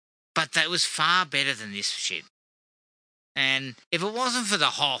 But that was far better than this shit. And if it wasn't for the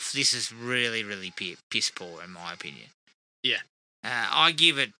Hoff, this is really, really piss poor, in my opinion. Yeah. I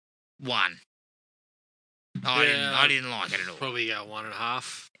give it 1. I didn't like it at all. Probably go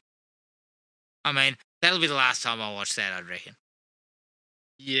 1.5. I mean, that'll be the last time I watch that, I'd reckon.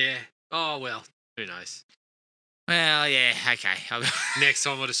 Yeah. Oh, well, who knows? Well, yeah, okay. Next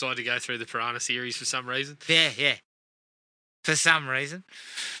time I decide to go through the Piranha series for some reason. Yeah. For some reason.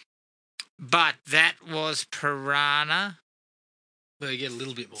 But that was Piranha. Well, you get a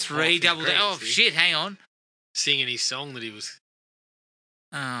little bit more. 3DD. Oh, shit, hang on. Singing his song that he was...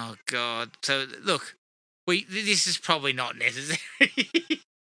 Oh, God. So, look, this is probably not necessary.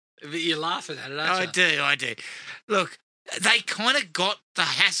 But you're laughing at it, aren't you? I do. Look, they kind of got the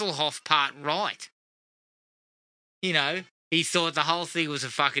Hasselhoff part right. He thought the whole thing was a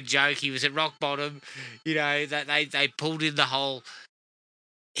fucking joke. He was at rock bottom. That they pulled in the whole...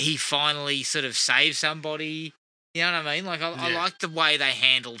 He finally sort of saved somebody. You know what I mean? Like, I like the way they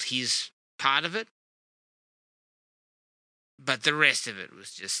handled his part of it. But the rest of it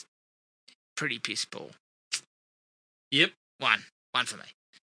was just pretty piss poor. Yep. 1 for me.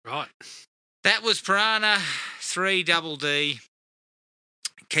 Right. That was Piranha 3DD.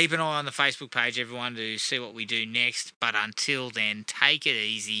 Keep an eye on the Facebook page, everyone, to see what we do next. But until then, take it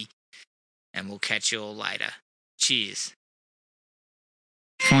easy, and we'll catch you all later. Cheers.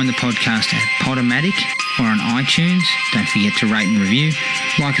 Find the podcast at Podomatic or on iTunes. Don't forget to rate and review.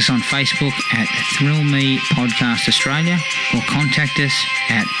 Like us on Facebook at Thrill Me Podcast Australia, or contact us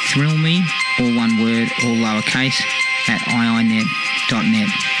at thrillme, all one word, all lowercase, at iinet.net.au.